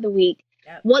throughout the week.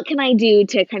 What can I do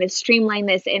to kind of streamline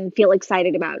this and feel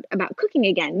excited about cooking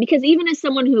again? Because even as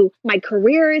someone who my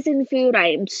career is in food,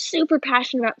 I am super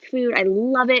passionate about food. I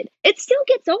love it. It still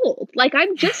gets old. Like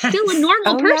I'm just still a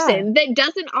normal person that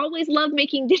doesn't always love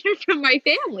making dinner for my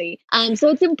family. So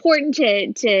it's important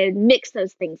to mix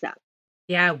those things up.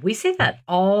 Yeah, we say that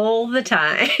all the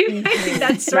time. I think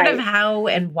that's sort of how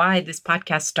and why this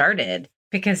podcast started,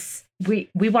 because we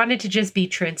wanted to just be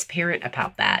transparent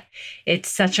about that. It's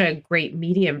such a great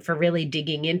medium for really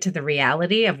digging into the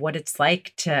reality of what it's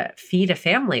like to feed a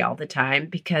family all the time,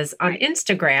 because on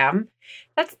Instagram,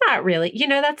 that's not really,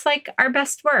 that's like our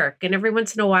best work. And every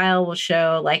once in a while we'll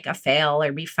show like a fail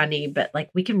or be funny, but like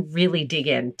we can really dig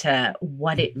into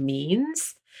what it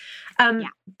means. But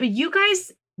you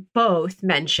guys both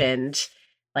mentioned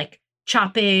like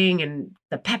chopping and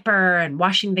the pepper and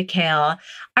washing the kale.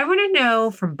 I want to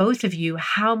know from both of you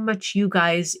how much you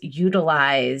guys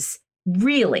utilize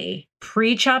really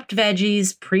pre-chopped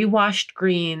veggies, pre-washed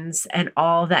greens, and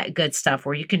all that good stuff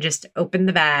where you can just open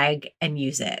the bag and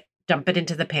use it. Dump it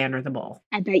into the pan or the bowl.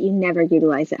 I bet you never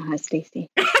utilize it, huh, Stacey?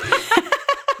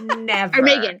 Never. Or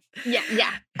Megan. Yeah.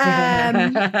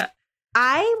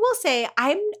 I will say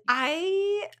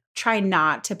I try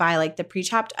not to buy like the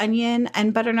pre-chopped onion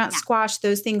and butternut squash,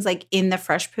 those things like in the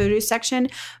fresh produce section,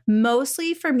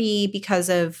 mostly for me because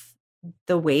of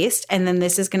the waste. And then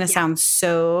this is going to sound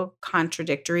so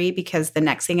contradictory because the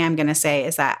next thing I'm going to say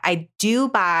is that I do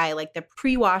buy like the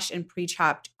pre-washed and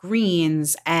pre-chopped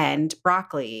greens and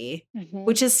broccoli,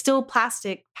 which is still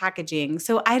plastic packaging.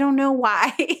 So I don't know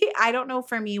why. I don't know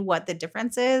for me what the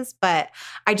difference is, but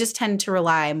I just tend to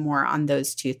rely more on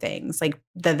those two things, like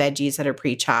the veggies that are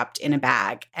pre-chopped in a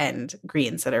bag and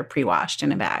greens that are pre-washed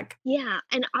in a bag. Yeah.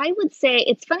 And I would say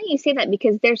it's funny you say that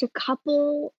because there's a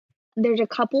couple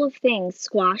of things,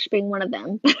 squash being one of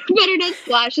them, butternut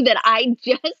squash, that I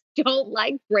just don't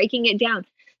like breaking it down.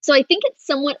 So I think it's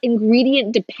somewhat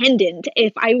ingredient dependent.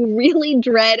 If I really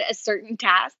dread a certain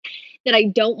task that I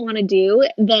don't want to do,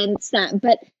 then it's that.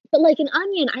 But like an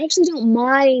onion, I actually don't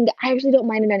mind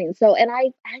an onion. So, and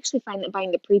I actually find that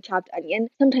buying the pre-chopped onion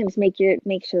sometimes makes your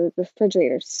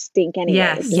refrigerator stink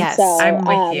anyways. Yes, so, I'm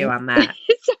with you on that.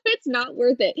 So it's not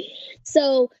worth it.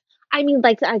 So I mean,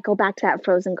 like I go back to that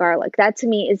frozen garlic. That to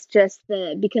me is just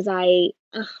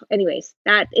anyways,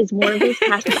 that is one of those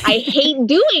tasks I hate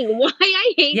doing. Why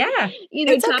I hate,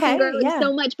 chopping garlic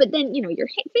so much. But then, your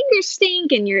fingers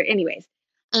stink and anyways.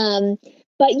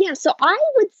 But yeah, so I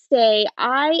would say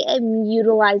I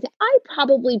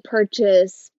probably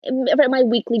purchase at my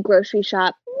weekly grocery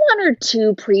shop 1 or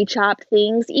 2 pre-chopped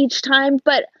things each time,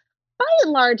 but by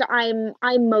and large,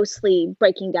 I'm mostly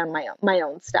breaking down my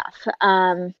own stuff.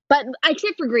 But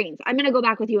except for greens, I'm going to go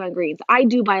back with you on greens. I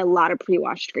do buy a lot of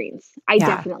pre-washed greens. I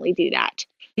definitely do that.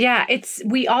 Yeah,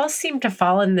 we all seem to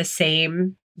fall in the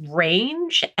same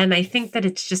range. And I think that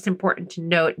it's just important to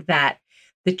note that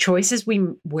the choices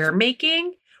we're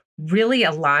making really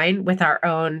align with our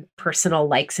own personal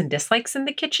likes and dislikes in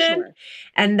the kitchen. Sure.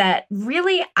 And that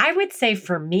really, I would say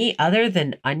for me, other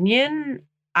than onion,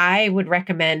 I would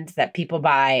recommend that people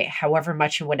buy however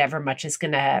much and whatever much is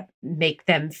going to make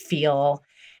them feel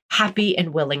happy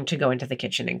and willing to go into the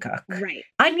kitchen and cook. Right.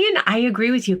 Onion, I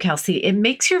agree with you, Kelsey. It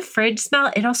makes your fridge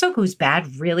smell. It also goes bad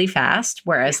really fast,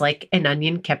 whereas like an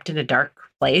onion kept in a dark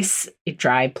place, a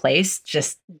dry place,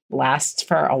 just lasts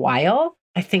for a while.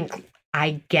 I think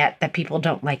I get that people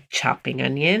don't like chopping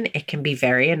onion. It can be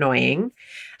very annoying.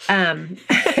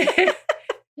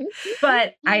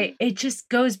 But it just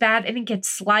goes bad and it gets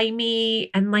slimy.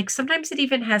 And like sometimes it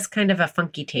even has kind of a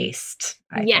funky taste.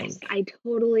 I think. I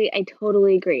totally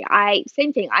agree.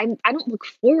 Same thing. I don't look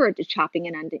forward to chopping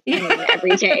an onion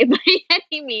every day by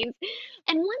any means.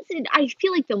 And I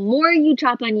feel like the more you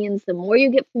chop onions, the more you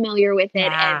get familiar with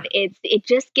it, and it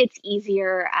just gets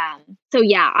easier. So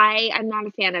yeah, I'm not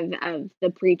a fan of the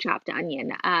pre-chopped onion.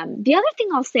 The other thing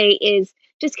I'll say is,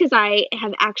 just because I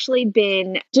have actually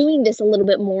been doing this a little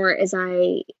bit more as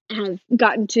I have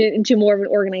gotten into more of an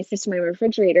organized system in my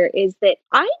refrigerator, is that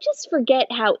I just forget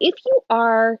how, if you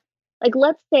are, like,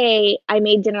 let's say I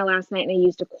made dinner last night and I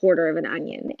used a quarter of an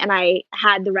onion and I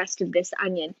had the rest of this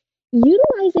onion,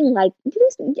 utilizing, like, do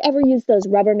you ever use those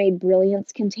Rubbermaid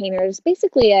Brilliance containers?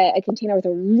 Basically a container with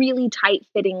a really tight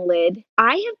fitting lid.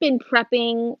 I have been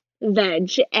prepping veg,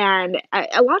 and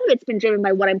a lot of it's been driven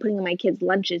by what I'm putting in my kids'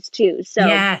 lunches too. So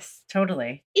yes,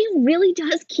 totally. It really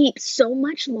does keep so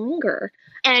much longer,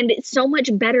 and it's so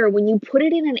much better when you put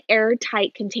it in an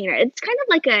airtight container. It's kind of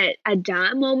like a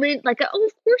duh moment, like oh,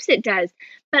 of course it does.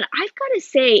 But I've got to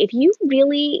say, if you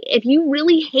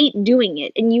really hate doing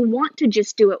it and you want to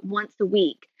just do it once a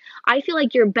week, I feel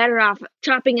like you're better off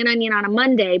chopping an onion on a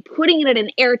Monday, putting it in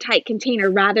an airtight container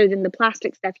rather than the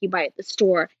plastic stuff you buy at the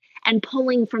store, and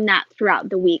pulling from that throughout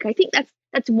the week. I think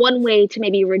that's one way to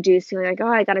maybe reduce feeling like, oh,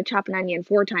 I got to chop an onion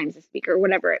 4 times this week or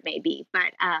whatever it may be.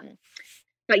 But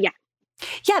yeah.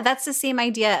 Yeah, that's the same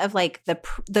idea of like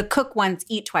the cook once,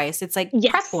 eat twice. It's like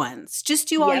prep once. Just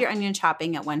do all your onion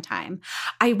chopping at one time.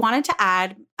 I wanted to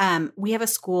add, we have a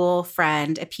school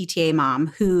friend, a PTA mom,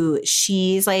 who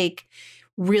she's like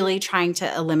really trying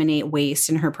to eliminate waste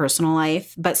in her personal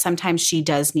life, but sometimes she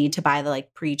does need to buy the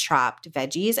like pre-chopped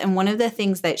veggies. And one of the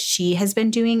things that she has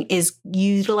been doing is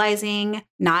utilizing,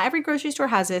 not every grocery store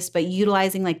has this, but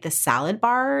utilizing like the salad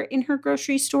bar in her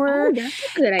grocery store. Oh,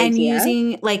 that's a good idea. And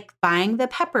using like buying the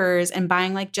peppers and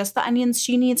buying like just the onions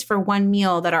she needs for one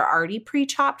meal that are already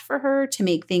pre-chopped for her to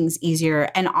make things easier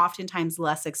and oftentimes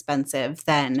less expensive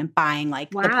than buying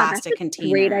like the plastic container.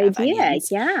 Great idea.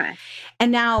 Onions. Yeah.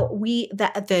 And now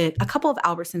a couple of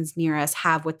Albertsons near us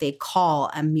have what they call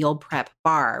a meal prep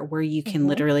bar where you can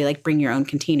literally like bring your own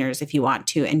containers if you want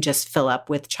to and just fill up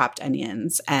with chopped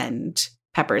onions and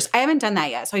peppers. I haven't done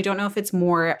that yet, so I don't know if it's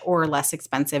more or less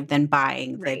expensive than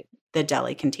buying the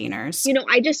deli containers. You know,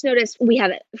 I just noticed we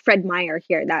have Fred Meyer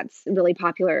here that's really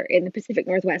popular in the Pacific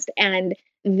Northwest, and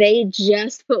they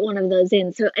just put one of those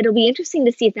in. So it'll be interesting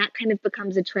to see if that kind of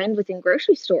becomes a trend within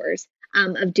grocery stores.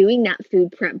 Of doing that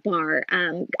food prep bar.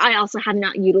 I also have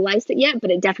not utilized it yet, but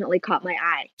it definitely caught my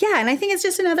eye. Yeah, and I think it's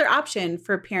just another option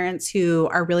for parents who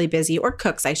are really busy, or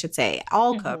cooks, I should say,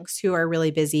 all cooks who are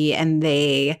really busy and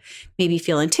they maybe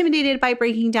feel intimidated by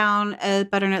breaking down a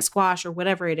butternut squash or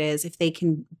whatever it is. If they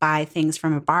can buy things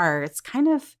from a bar, it's kind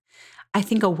of, I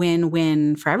think, a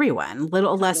win-win for everyone.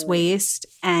 Little less waste,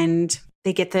 and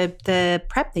they get the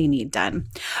prep they need done.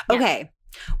 Yeah. Okay.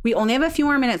 We only have a few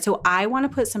more minutes, so I want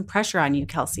to put some pressure on you,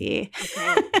 Kelsey.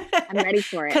 Okay. I'm ready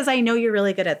for it. Because I know you're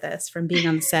really good at this from being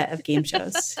on the set of game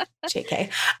shows, JK.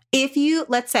 If you,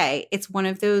 let's say it's one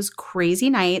of those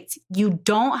crazy nights, you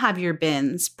don't have your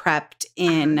bins prepped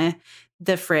in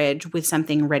the fridge with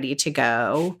something ready to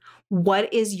go,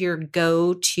 what is your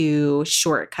go-to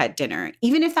shortcut dinner?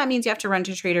 Even if that means you have to run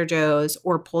to Trader Joe's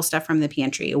or pull stuff from the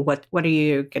pantry, what are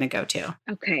you going to go to?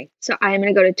 Okay, so I'm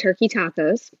going to go to turkey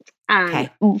tacos. Okay.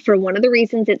 For one of the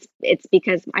reasons, it's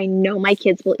because I know my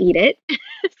kids will eat it.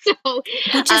 So,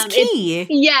 which is key.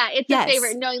 It's a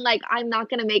favorite. Knowing like I'm not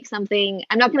going to make something,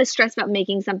 I'm not going to stress about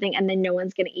making something and then no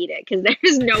one's going to eat it because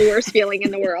there's no worse feeling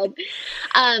in the world.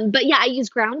 But yeah, I use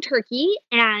ground turkey,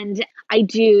 and I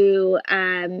do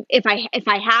if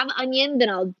I have onion, then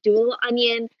I'll do a little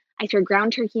onion. I throw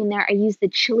ground turkey in there. I use the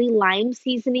chili lime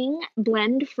seasoning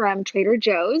blend from Trader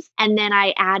Joe's. And then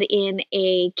I add in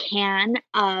a can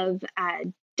of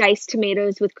diced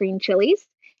tomatoes with green chilies.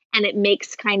 And it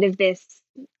makes kind of this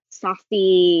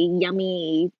saucy,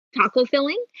 yummy taco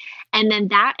filling. And then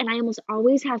that, and I almost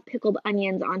always have pickled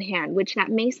onions on hand, which that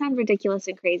may sound ridiculous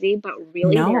and crazy, but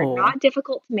really they are not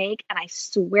difficult to make. And I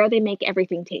swear they make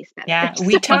everything taste better. Yeah,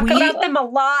 we talk about them a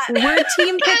lot. We're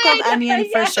team pickled onion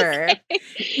for sure.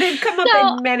 They've come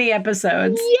up in many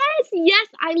episodes. Yes,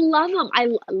 I love them. I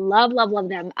love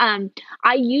them.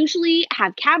 I usually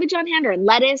have cabbage on hand or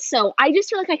lettuce, so I just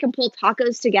feel like I can pull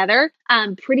tacos together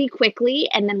pretty quickly,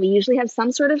 and then we usually have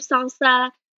some sort of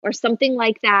salsa or something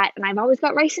like that, and I've always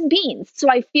got rice and beans, so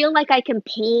I feel like I can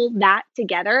pull that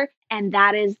together, and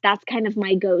that's kind of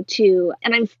my go-to.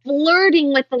 And I'm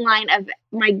flirting with the line of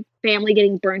my family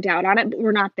getting burnt out on it, but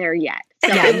we're not there yet.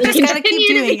 So you just gotta keep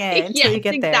doing it until you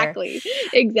get there.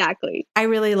 Exactly. I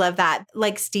really love that.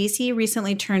 Like Stacey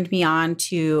recently turned me on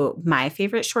to my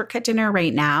favorite shortcut dinner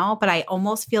right now, but I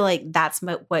almost feel like that's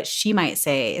what she might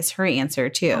say is her answer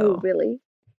too. Oh, really?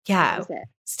 Yeah. What is it?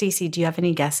 Stacey, do you have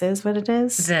any guesses what it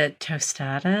is? Is it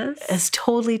tostadas? It's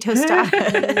totally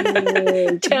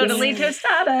tostada. Totally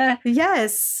tostada.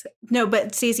 Yes. No,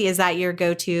 but Stacey, is that your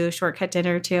go-to shortcut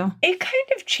dinner too? It kind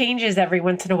of changes every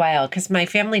once in a while because my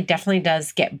family definitely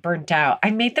does get burnt out.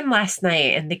 I made them last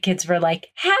night and the kids were like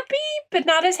happy, but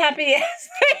not as happy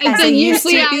as they used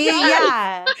to be.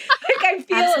 Yeah. Like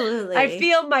I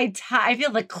feel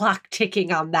the clock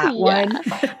ticking on that one.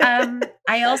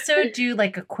 I also do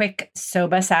like a quick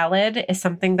soba salad is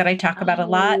something that I talk about a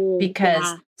lot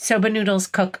because soba noodles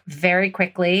cook very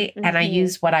quickly and I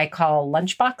use what I call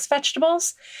lunchbox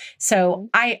vegetables. So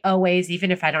I always,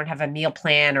 even if I don't have a meal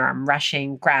plan or I'm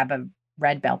rushing, grab a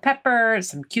red bell pepper,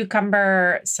 some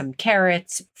cucumber, some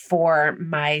carrots for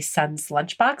my son's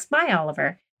lunchbox, my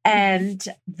Oliver. And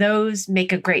those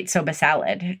make a great soba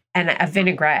salad and a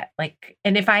vinaigrette.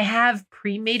 And if I have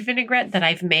pre-made vinaigrette that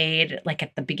I've made like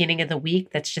at the beginning of the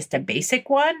week, that's just a basic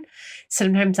one.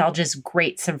 Sometimes I'll just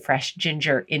grate some fresh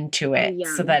ginger into it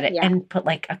and put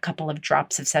like a couple of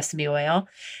drops of sesame oil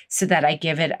so that I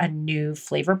give it a new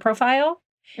flavor profile.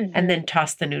 And then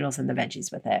toss the noodles and the veggies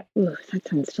with it. Ooh, that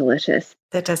sounds delicious.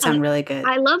 That does sound really good.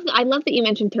 I love that you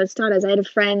mentioned tostadas. I had a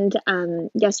friend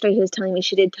yesterday who was telling me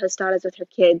she did tostadas with her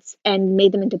kids and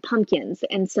made them into pumpkins.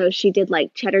 And so she did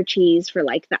like cheddar cheese for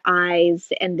like the eyes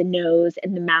and the nose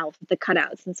and the mouth, the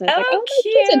cutouts. And so I was my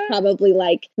kids would probably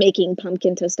like making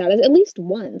pumpkin tostadas at least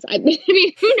once. I mean,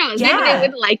 who knows? Maybe they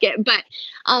wouldn't like it, but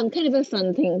kind of a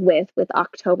fun thing with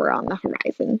October on the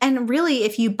horizon. And really,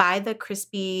 if you buy the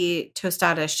crispy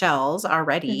tostada shells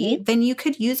already, then you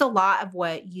could use a lot of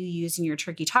what you use in your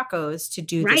turkey tacos to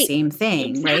do the same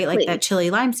thing, right? Like that chili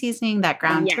lime seasoning, that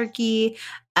ground turkey.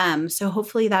 So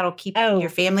hopefully that'll keep your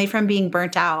family from being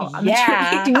burnt out on the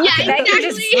turkey taco. Yeah, exactly. You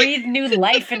just breathe new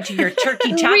life into your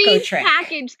turkey taco trick.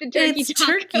 Repackage the turkey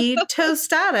taco. Turkey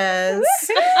tostadas.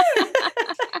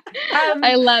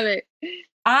 I love it.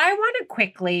 I want to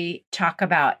quickly talk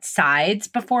about sides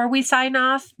before we sign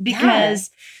off because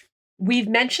we've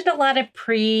mentioned a lot of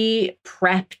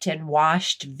pre-prepped and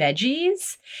washed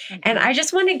veggies. And I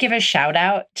just want to give a shout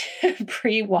out to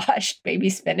pre-washed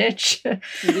baby spinach.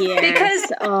 Because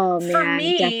for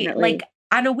me, definitely. Like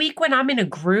on a week when I'm in a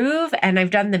groove and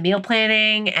I've done the meal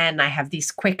planning and I have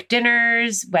these quick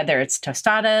dinners, whether it's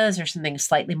tostadas or something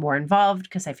slightly more involved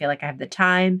because I feel like I have the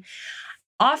time,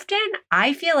 often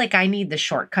I feel like I need the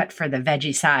shortcut for the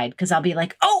veggie side because I'll be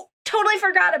like, oh, totally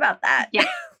forgot about that. Yeah.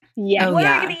 What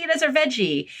are we going to eat as our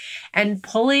veggie? And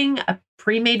pulling a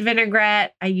pre-made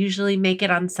vinaigrette, I usually make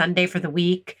it on Sunday for the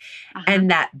week.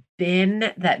 And that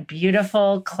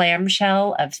beautiful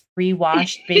clamshell of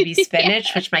pre-washed baby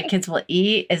spinach, which my kids will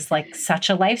eat, is like such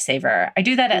a lifesaver. I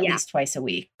do that at least twice a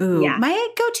week. Ooh, my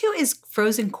go-to is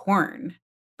frozen corn.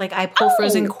 Like I pull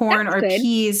frozen corn or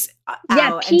peas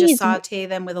out and just saute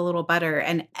them with a little butter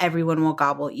and everyone will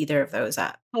gobble either of those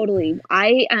up. Totally.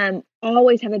 I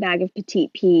always have a bag of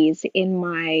petite peas in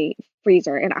my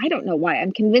freezer and I don't know why.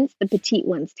 I'm convinced the petite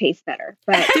ones taste better.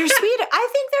 But they're sweeter. I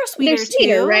think they're sweeter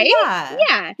too. Right?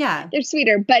 Yeah. They're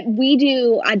sweeter. But we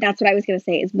do, that's what I was going to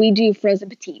say, is we do frozen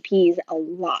petite peas a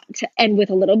lot. And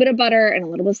with a little bit of butter and a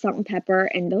little bit of salt and pepper.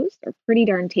 And those are pretty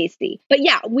darn tasty. But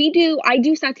yeah, I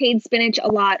do sauteed spinach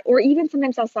a lot. Or even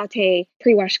sometimes I'll saute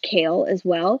pre-washed kale as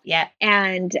well. Yeah.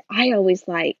 And I always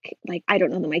like, I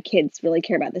don't know that my kids really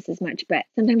care about this as much, but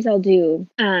sometimes I'll do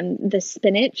the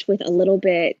spinach with a little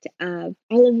bit of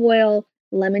olive oil,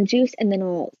 lemon juice, and then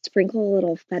I'll sprinkle a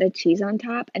little feta cheese on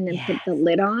top and then put the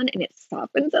lid on and it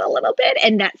softens it a little bit.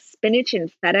 And that spinach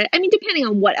and feta, I mean, depending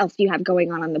on what else you have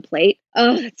going on the plate.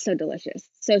 Oh, it's so delicious.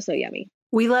 So yummy.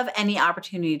 We love any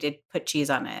opportunity to put cheese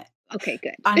on it. Okay,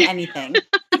 good. On anything.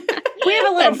 We have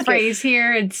a little phrase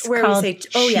here. It's where called we say,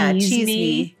 "Oh yeah, cheese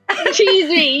me." Cheese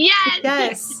me, yes.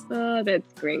 Yes. Oh,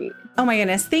 that's great. Oh my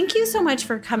goodness. Thank you so much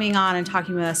for coming on and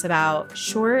talking with us about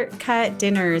shortcut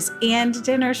dinners and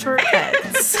dinner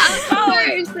shortcuts. Of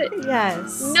course.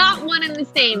 Yes. Not one and the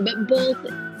same, but both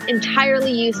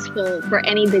entirely useful for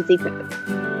any busy cook.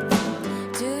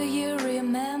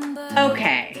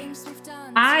 Okay.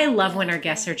 I love when our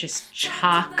guests are just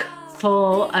chock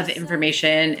full of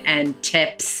information and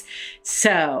tips.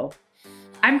 So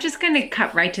I'm just going to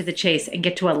cut right to the chase and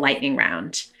get to a lightning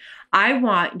round. I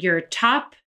want your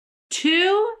top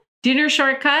 2 dinner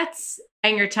shortcuts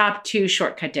and your top 2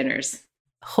 shortcut dinners.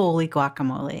 Holy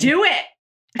guacamole. Do it.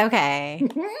 Okay.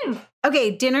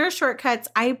 Okay, dinner shortcuts.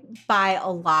 I buy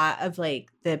a lot of like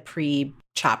the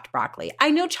pre-chopped broccoli. I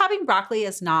know chopping broccoli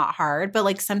is not hard, but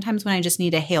like sometimes when I just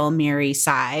need a Hail Mary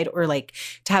side or like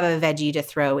to have a veggie to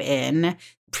throw in,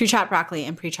 pre-chopped broccoli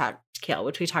and pre-chopped kale,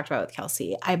 which we talked about with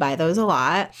Kelsey, I buy those a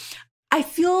lot. I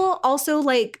feel also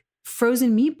like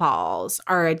frozen meatballs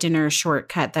are a dinner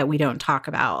shortcut that we don't talk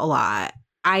about a lot.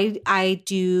 I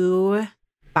do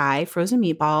buy frozen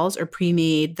meatballs or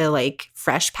pre-made the like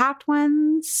fresh packed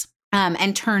ones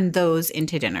and turn those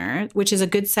into dinner, which is a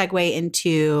good segue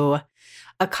into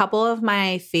a couple of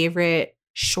my favorite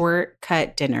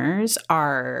shortcut dinners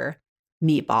are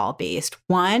meatball based.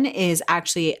 One is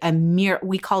actually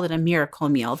we call it a miracle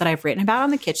meal that I've written about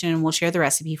on the kitchen, and we'll share the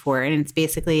recipe for it. And it's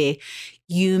basically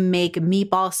you make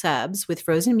meatball subs with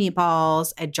frozen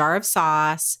meatballs, a jar of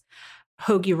sauce,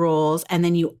 hoagie rolls, and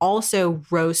then you also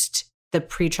roast the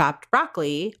pre-chopped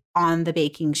broccoli on the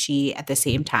baking sheet at the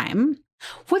same time.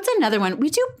 What's another one?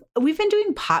 We've been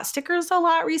doing pot stickers a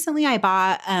lot recently. I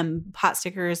bought pot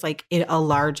stickers like in a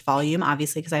large volume,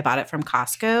 obviously, because I bought it from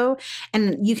Costco.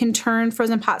 And you can turn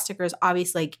frozen pot stickers,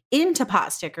 obviously, like into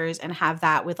pot stickers and have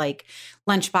that with like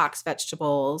lunchbox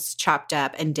vegetables chopped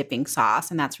up and dipping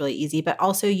sauce. And that's really easy. But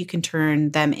also you can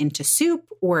turn them into soup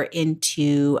or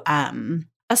into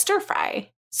a stir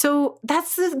fry. So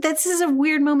this is a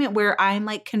weird moment where I'm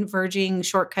like converging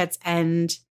shortcuts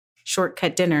and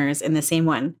shortcut dinners in the same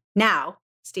one. Now,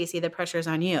 Stacey, the pressure's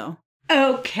on you.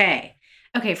 Okay.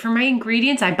 For my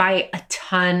ingredients, I buy a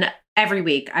ton every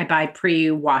week. I buy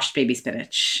pre-washed baby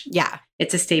spinach. Yeah.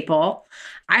 It's a staple.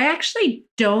 I actually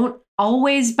don't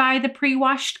always buy the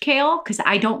pre-washed kale because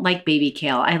I don't like baby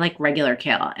kale. I like regular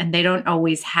kale, and they don't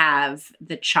always have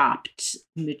the chopped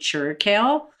mature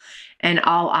kale. And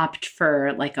I'll opt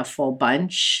for like a full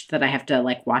bunch that I have to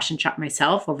like wash and chop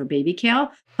myself over baby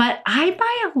kale. But I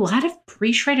buy a lot of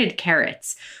pre-shredded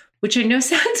carrots, which I know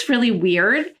sounds really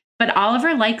weird, but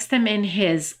Oliver likes them in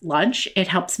his lunch. It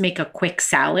helps make a quick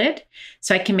salad.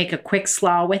 So I can make a quick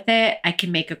slaw with it. I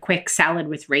can make a quick salad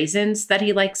with raisins that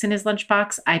he likes in his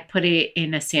lunchbox. I put it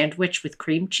in a sandwich with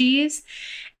cream cheese.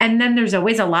 And then there's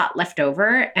always a lot left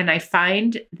over. And I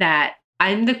find that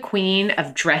I'm the queen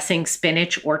of dressing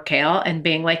spinach or kale and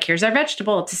being like, here's our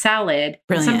vegetable. It's a salad.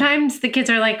 Brilliant. Sometimes the kids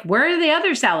are like, where are the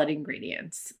other salad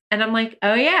ingredients? And I'm like,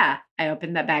 oh yeah. I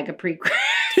opened that bag of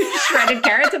pre-shredded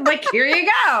carrots. I'm like, here you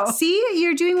go. See,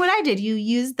 you're doing what I did. You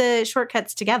use the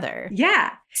shortcuts together.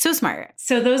 Yeah. So smart.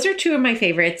 So those are 2 of my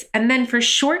favorites. And then for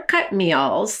shortcut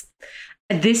meals,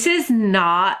 this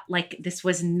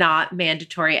was not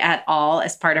mandatory at all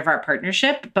as part of our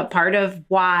partnership, but part of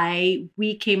why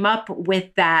we came up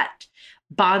with that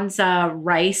Bonza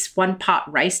rice,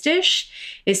 1-pot rice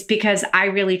dish is because I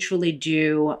really truly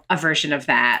do a version of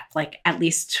that, like at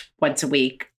least once a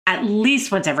week, at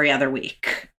least once every other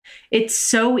week. It's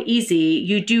so easy.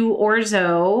 You do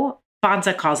orzo,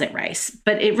 Bonza calls it rice,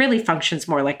 but it really functions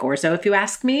more like orzo if you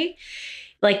ask me.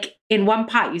 Like in one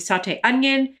pot, you saute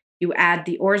onion, you add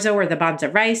the orzo or the Bonza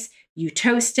rice, you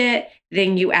toast it,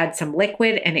 then you add some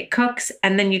liquid and it cooks.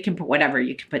 And then you can put whatever.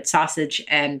 You can put sausage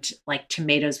and like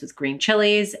tomatoes with green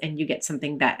chilies and you get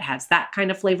something that has that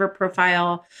kind of flavor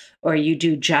profile. Or you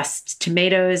do just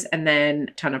tomatoes and then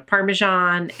a ton of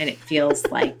Parmesan and it feels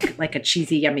like a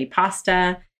cheesy, yummy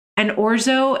pasta. And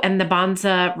orzo and the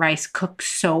Bonza rice cook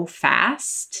so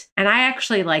fast. And I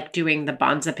actually like doing the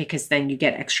Bonza because then you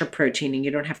get extra protein and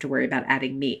you don't have to worry about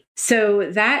adding meat.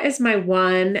 So that is my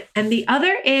one. And the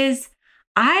other is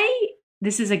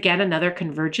this is again another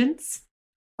convergence,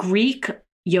 Greek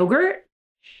yogurt,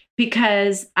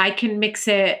 because I can mix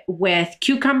it with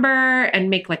cucumber and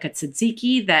make like a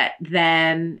tzatziki that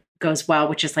then goes well,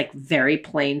 which is like very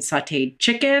plain sauteed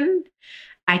chicken.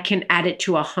 I can add it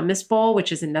to a hummus bowl,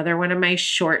 which is another one of my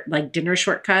dinner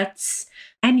shortcuts.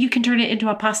 And you can turn it into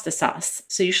a pasta sauce.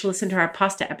 So you should listen to our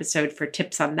pasta episode for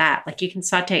tips on that. Like you can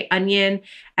saute onion,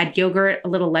 add yogurt, a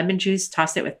little lemon juice,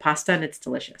 toss it with pasta, and it's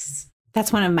delicious.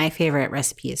 That's one of my favorite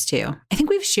recipes too. I think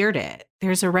we've shared it.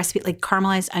 There's a recipe like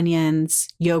caramelized onions,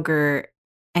 yogurt,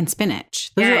 and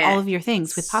spinach. Those are all of your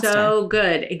things with pasta. So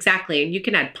good. Exactly. And you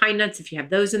can add pine nuts if you have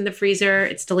those in the freezer.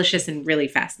 It's delicious and really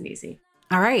fast and easy.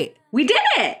 All right. We did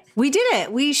it. We did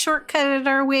it. We shortcutted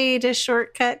our way to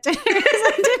shortcut dinners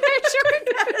and dinner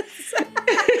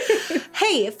shortcuts.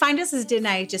 Hey, find us as Didn't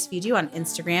I Just Feed You on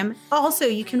Instagram. Also,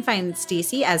 you can find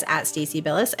Stacy as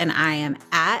 @StacyBillis, and I am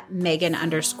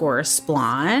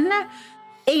 @Megan_Splawn.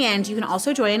 And you can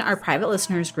also join our private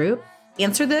listeners group.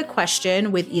 Answer the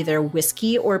question with either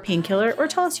whiskey or painkiller, or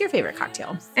tell us your favorite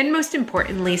cocktail. And most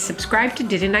importantly, subscribe to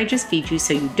Didn't I Just Feed You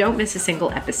so you don't miss a single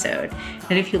episode.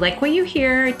 And if you like what you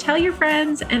hear, tell your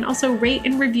friends, and also rate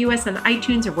and review us on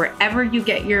iTunes or wherever you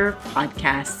get your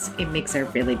podcasts. It makes a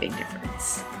really big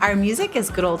difference. Our music is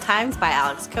Good Old Times by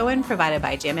Alex Cohen, provided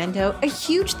by Jamendo. A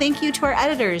huge thank you to our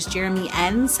editors, Jeremy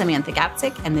N., Samantha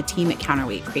Gapsick, and the team at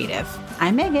Counterweight Creative.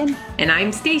 I'm Megan. And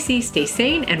I'm Stacy. Stay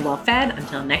sane and well-fed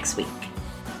until next week.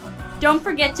 Don't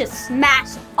forget to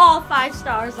smash all 5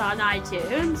 stars on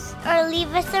iTunes. Or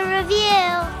leave us a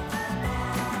review.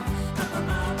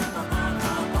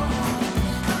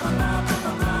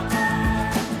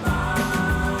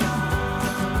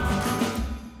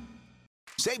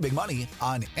 Save big money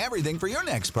on everything for your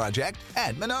next project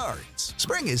at Menards.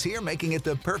 Spring is here, making it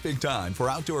the perfect time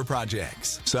for outdoor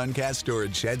projects. Suncast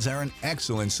storage sheds are an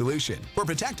excellent solution for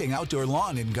protecting outdoor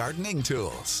lawn and gardening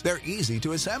tools. They're easy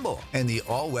to assemble, and the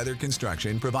all-weather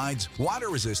construction provides water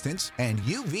resistance and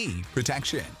UV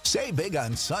protection. Save big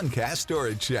on Suncast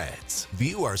storage sheds.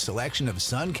 View our selection of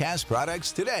Suncast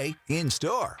products today in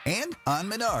store and on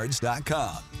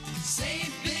Menards.com. Save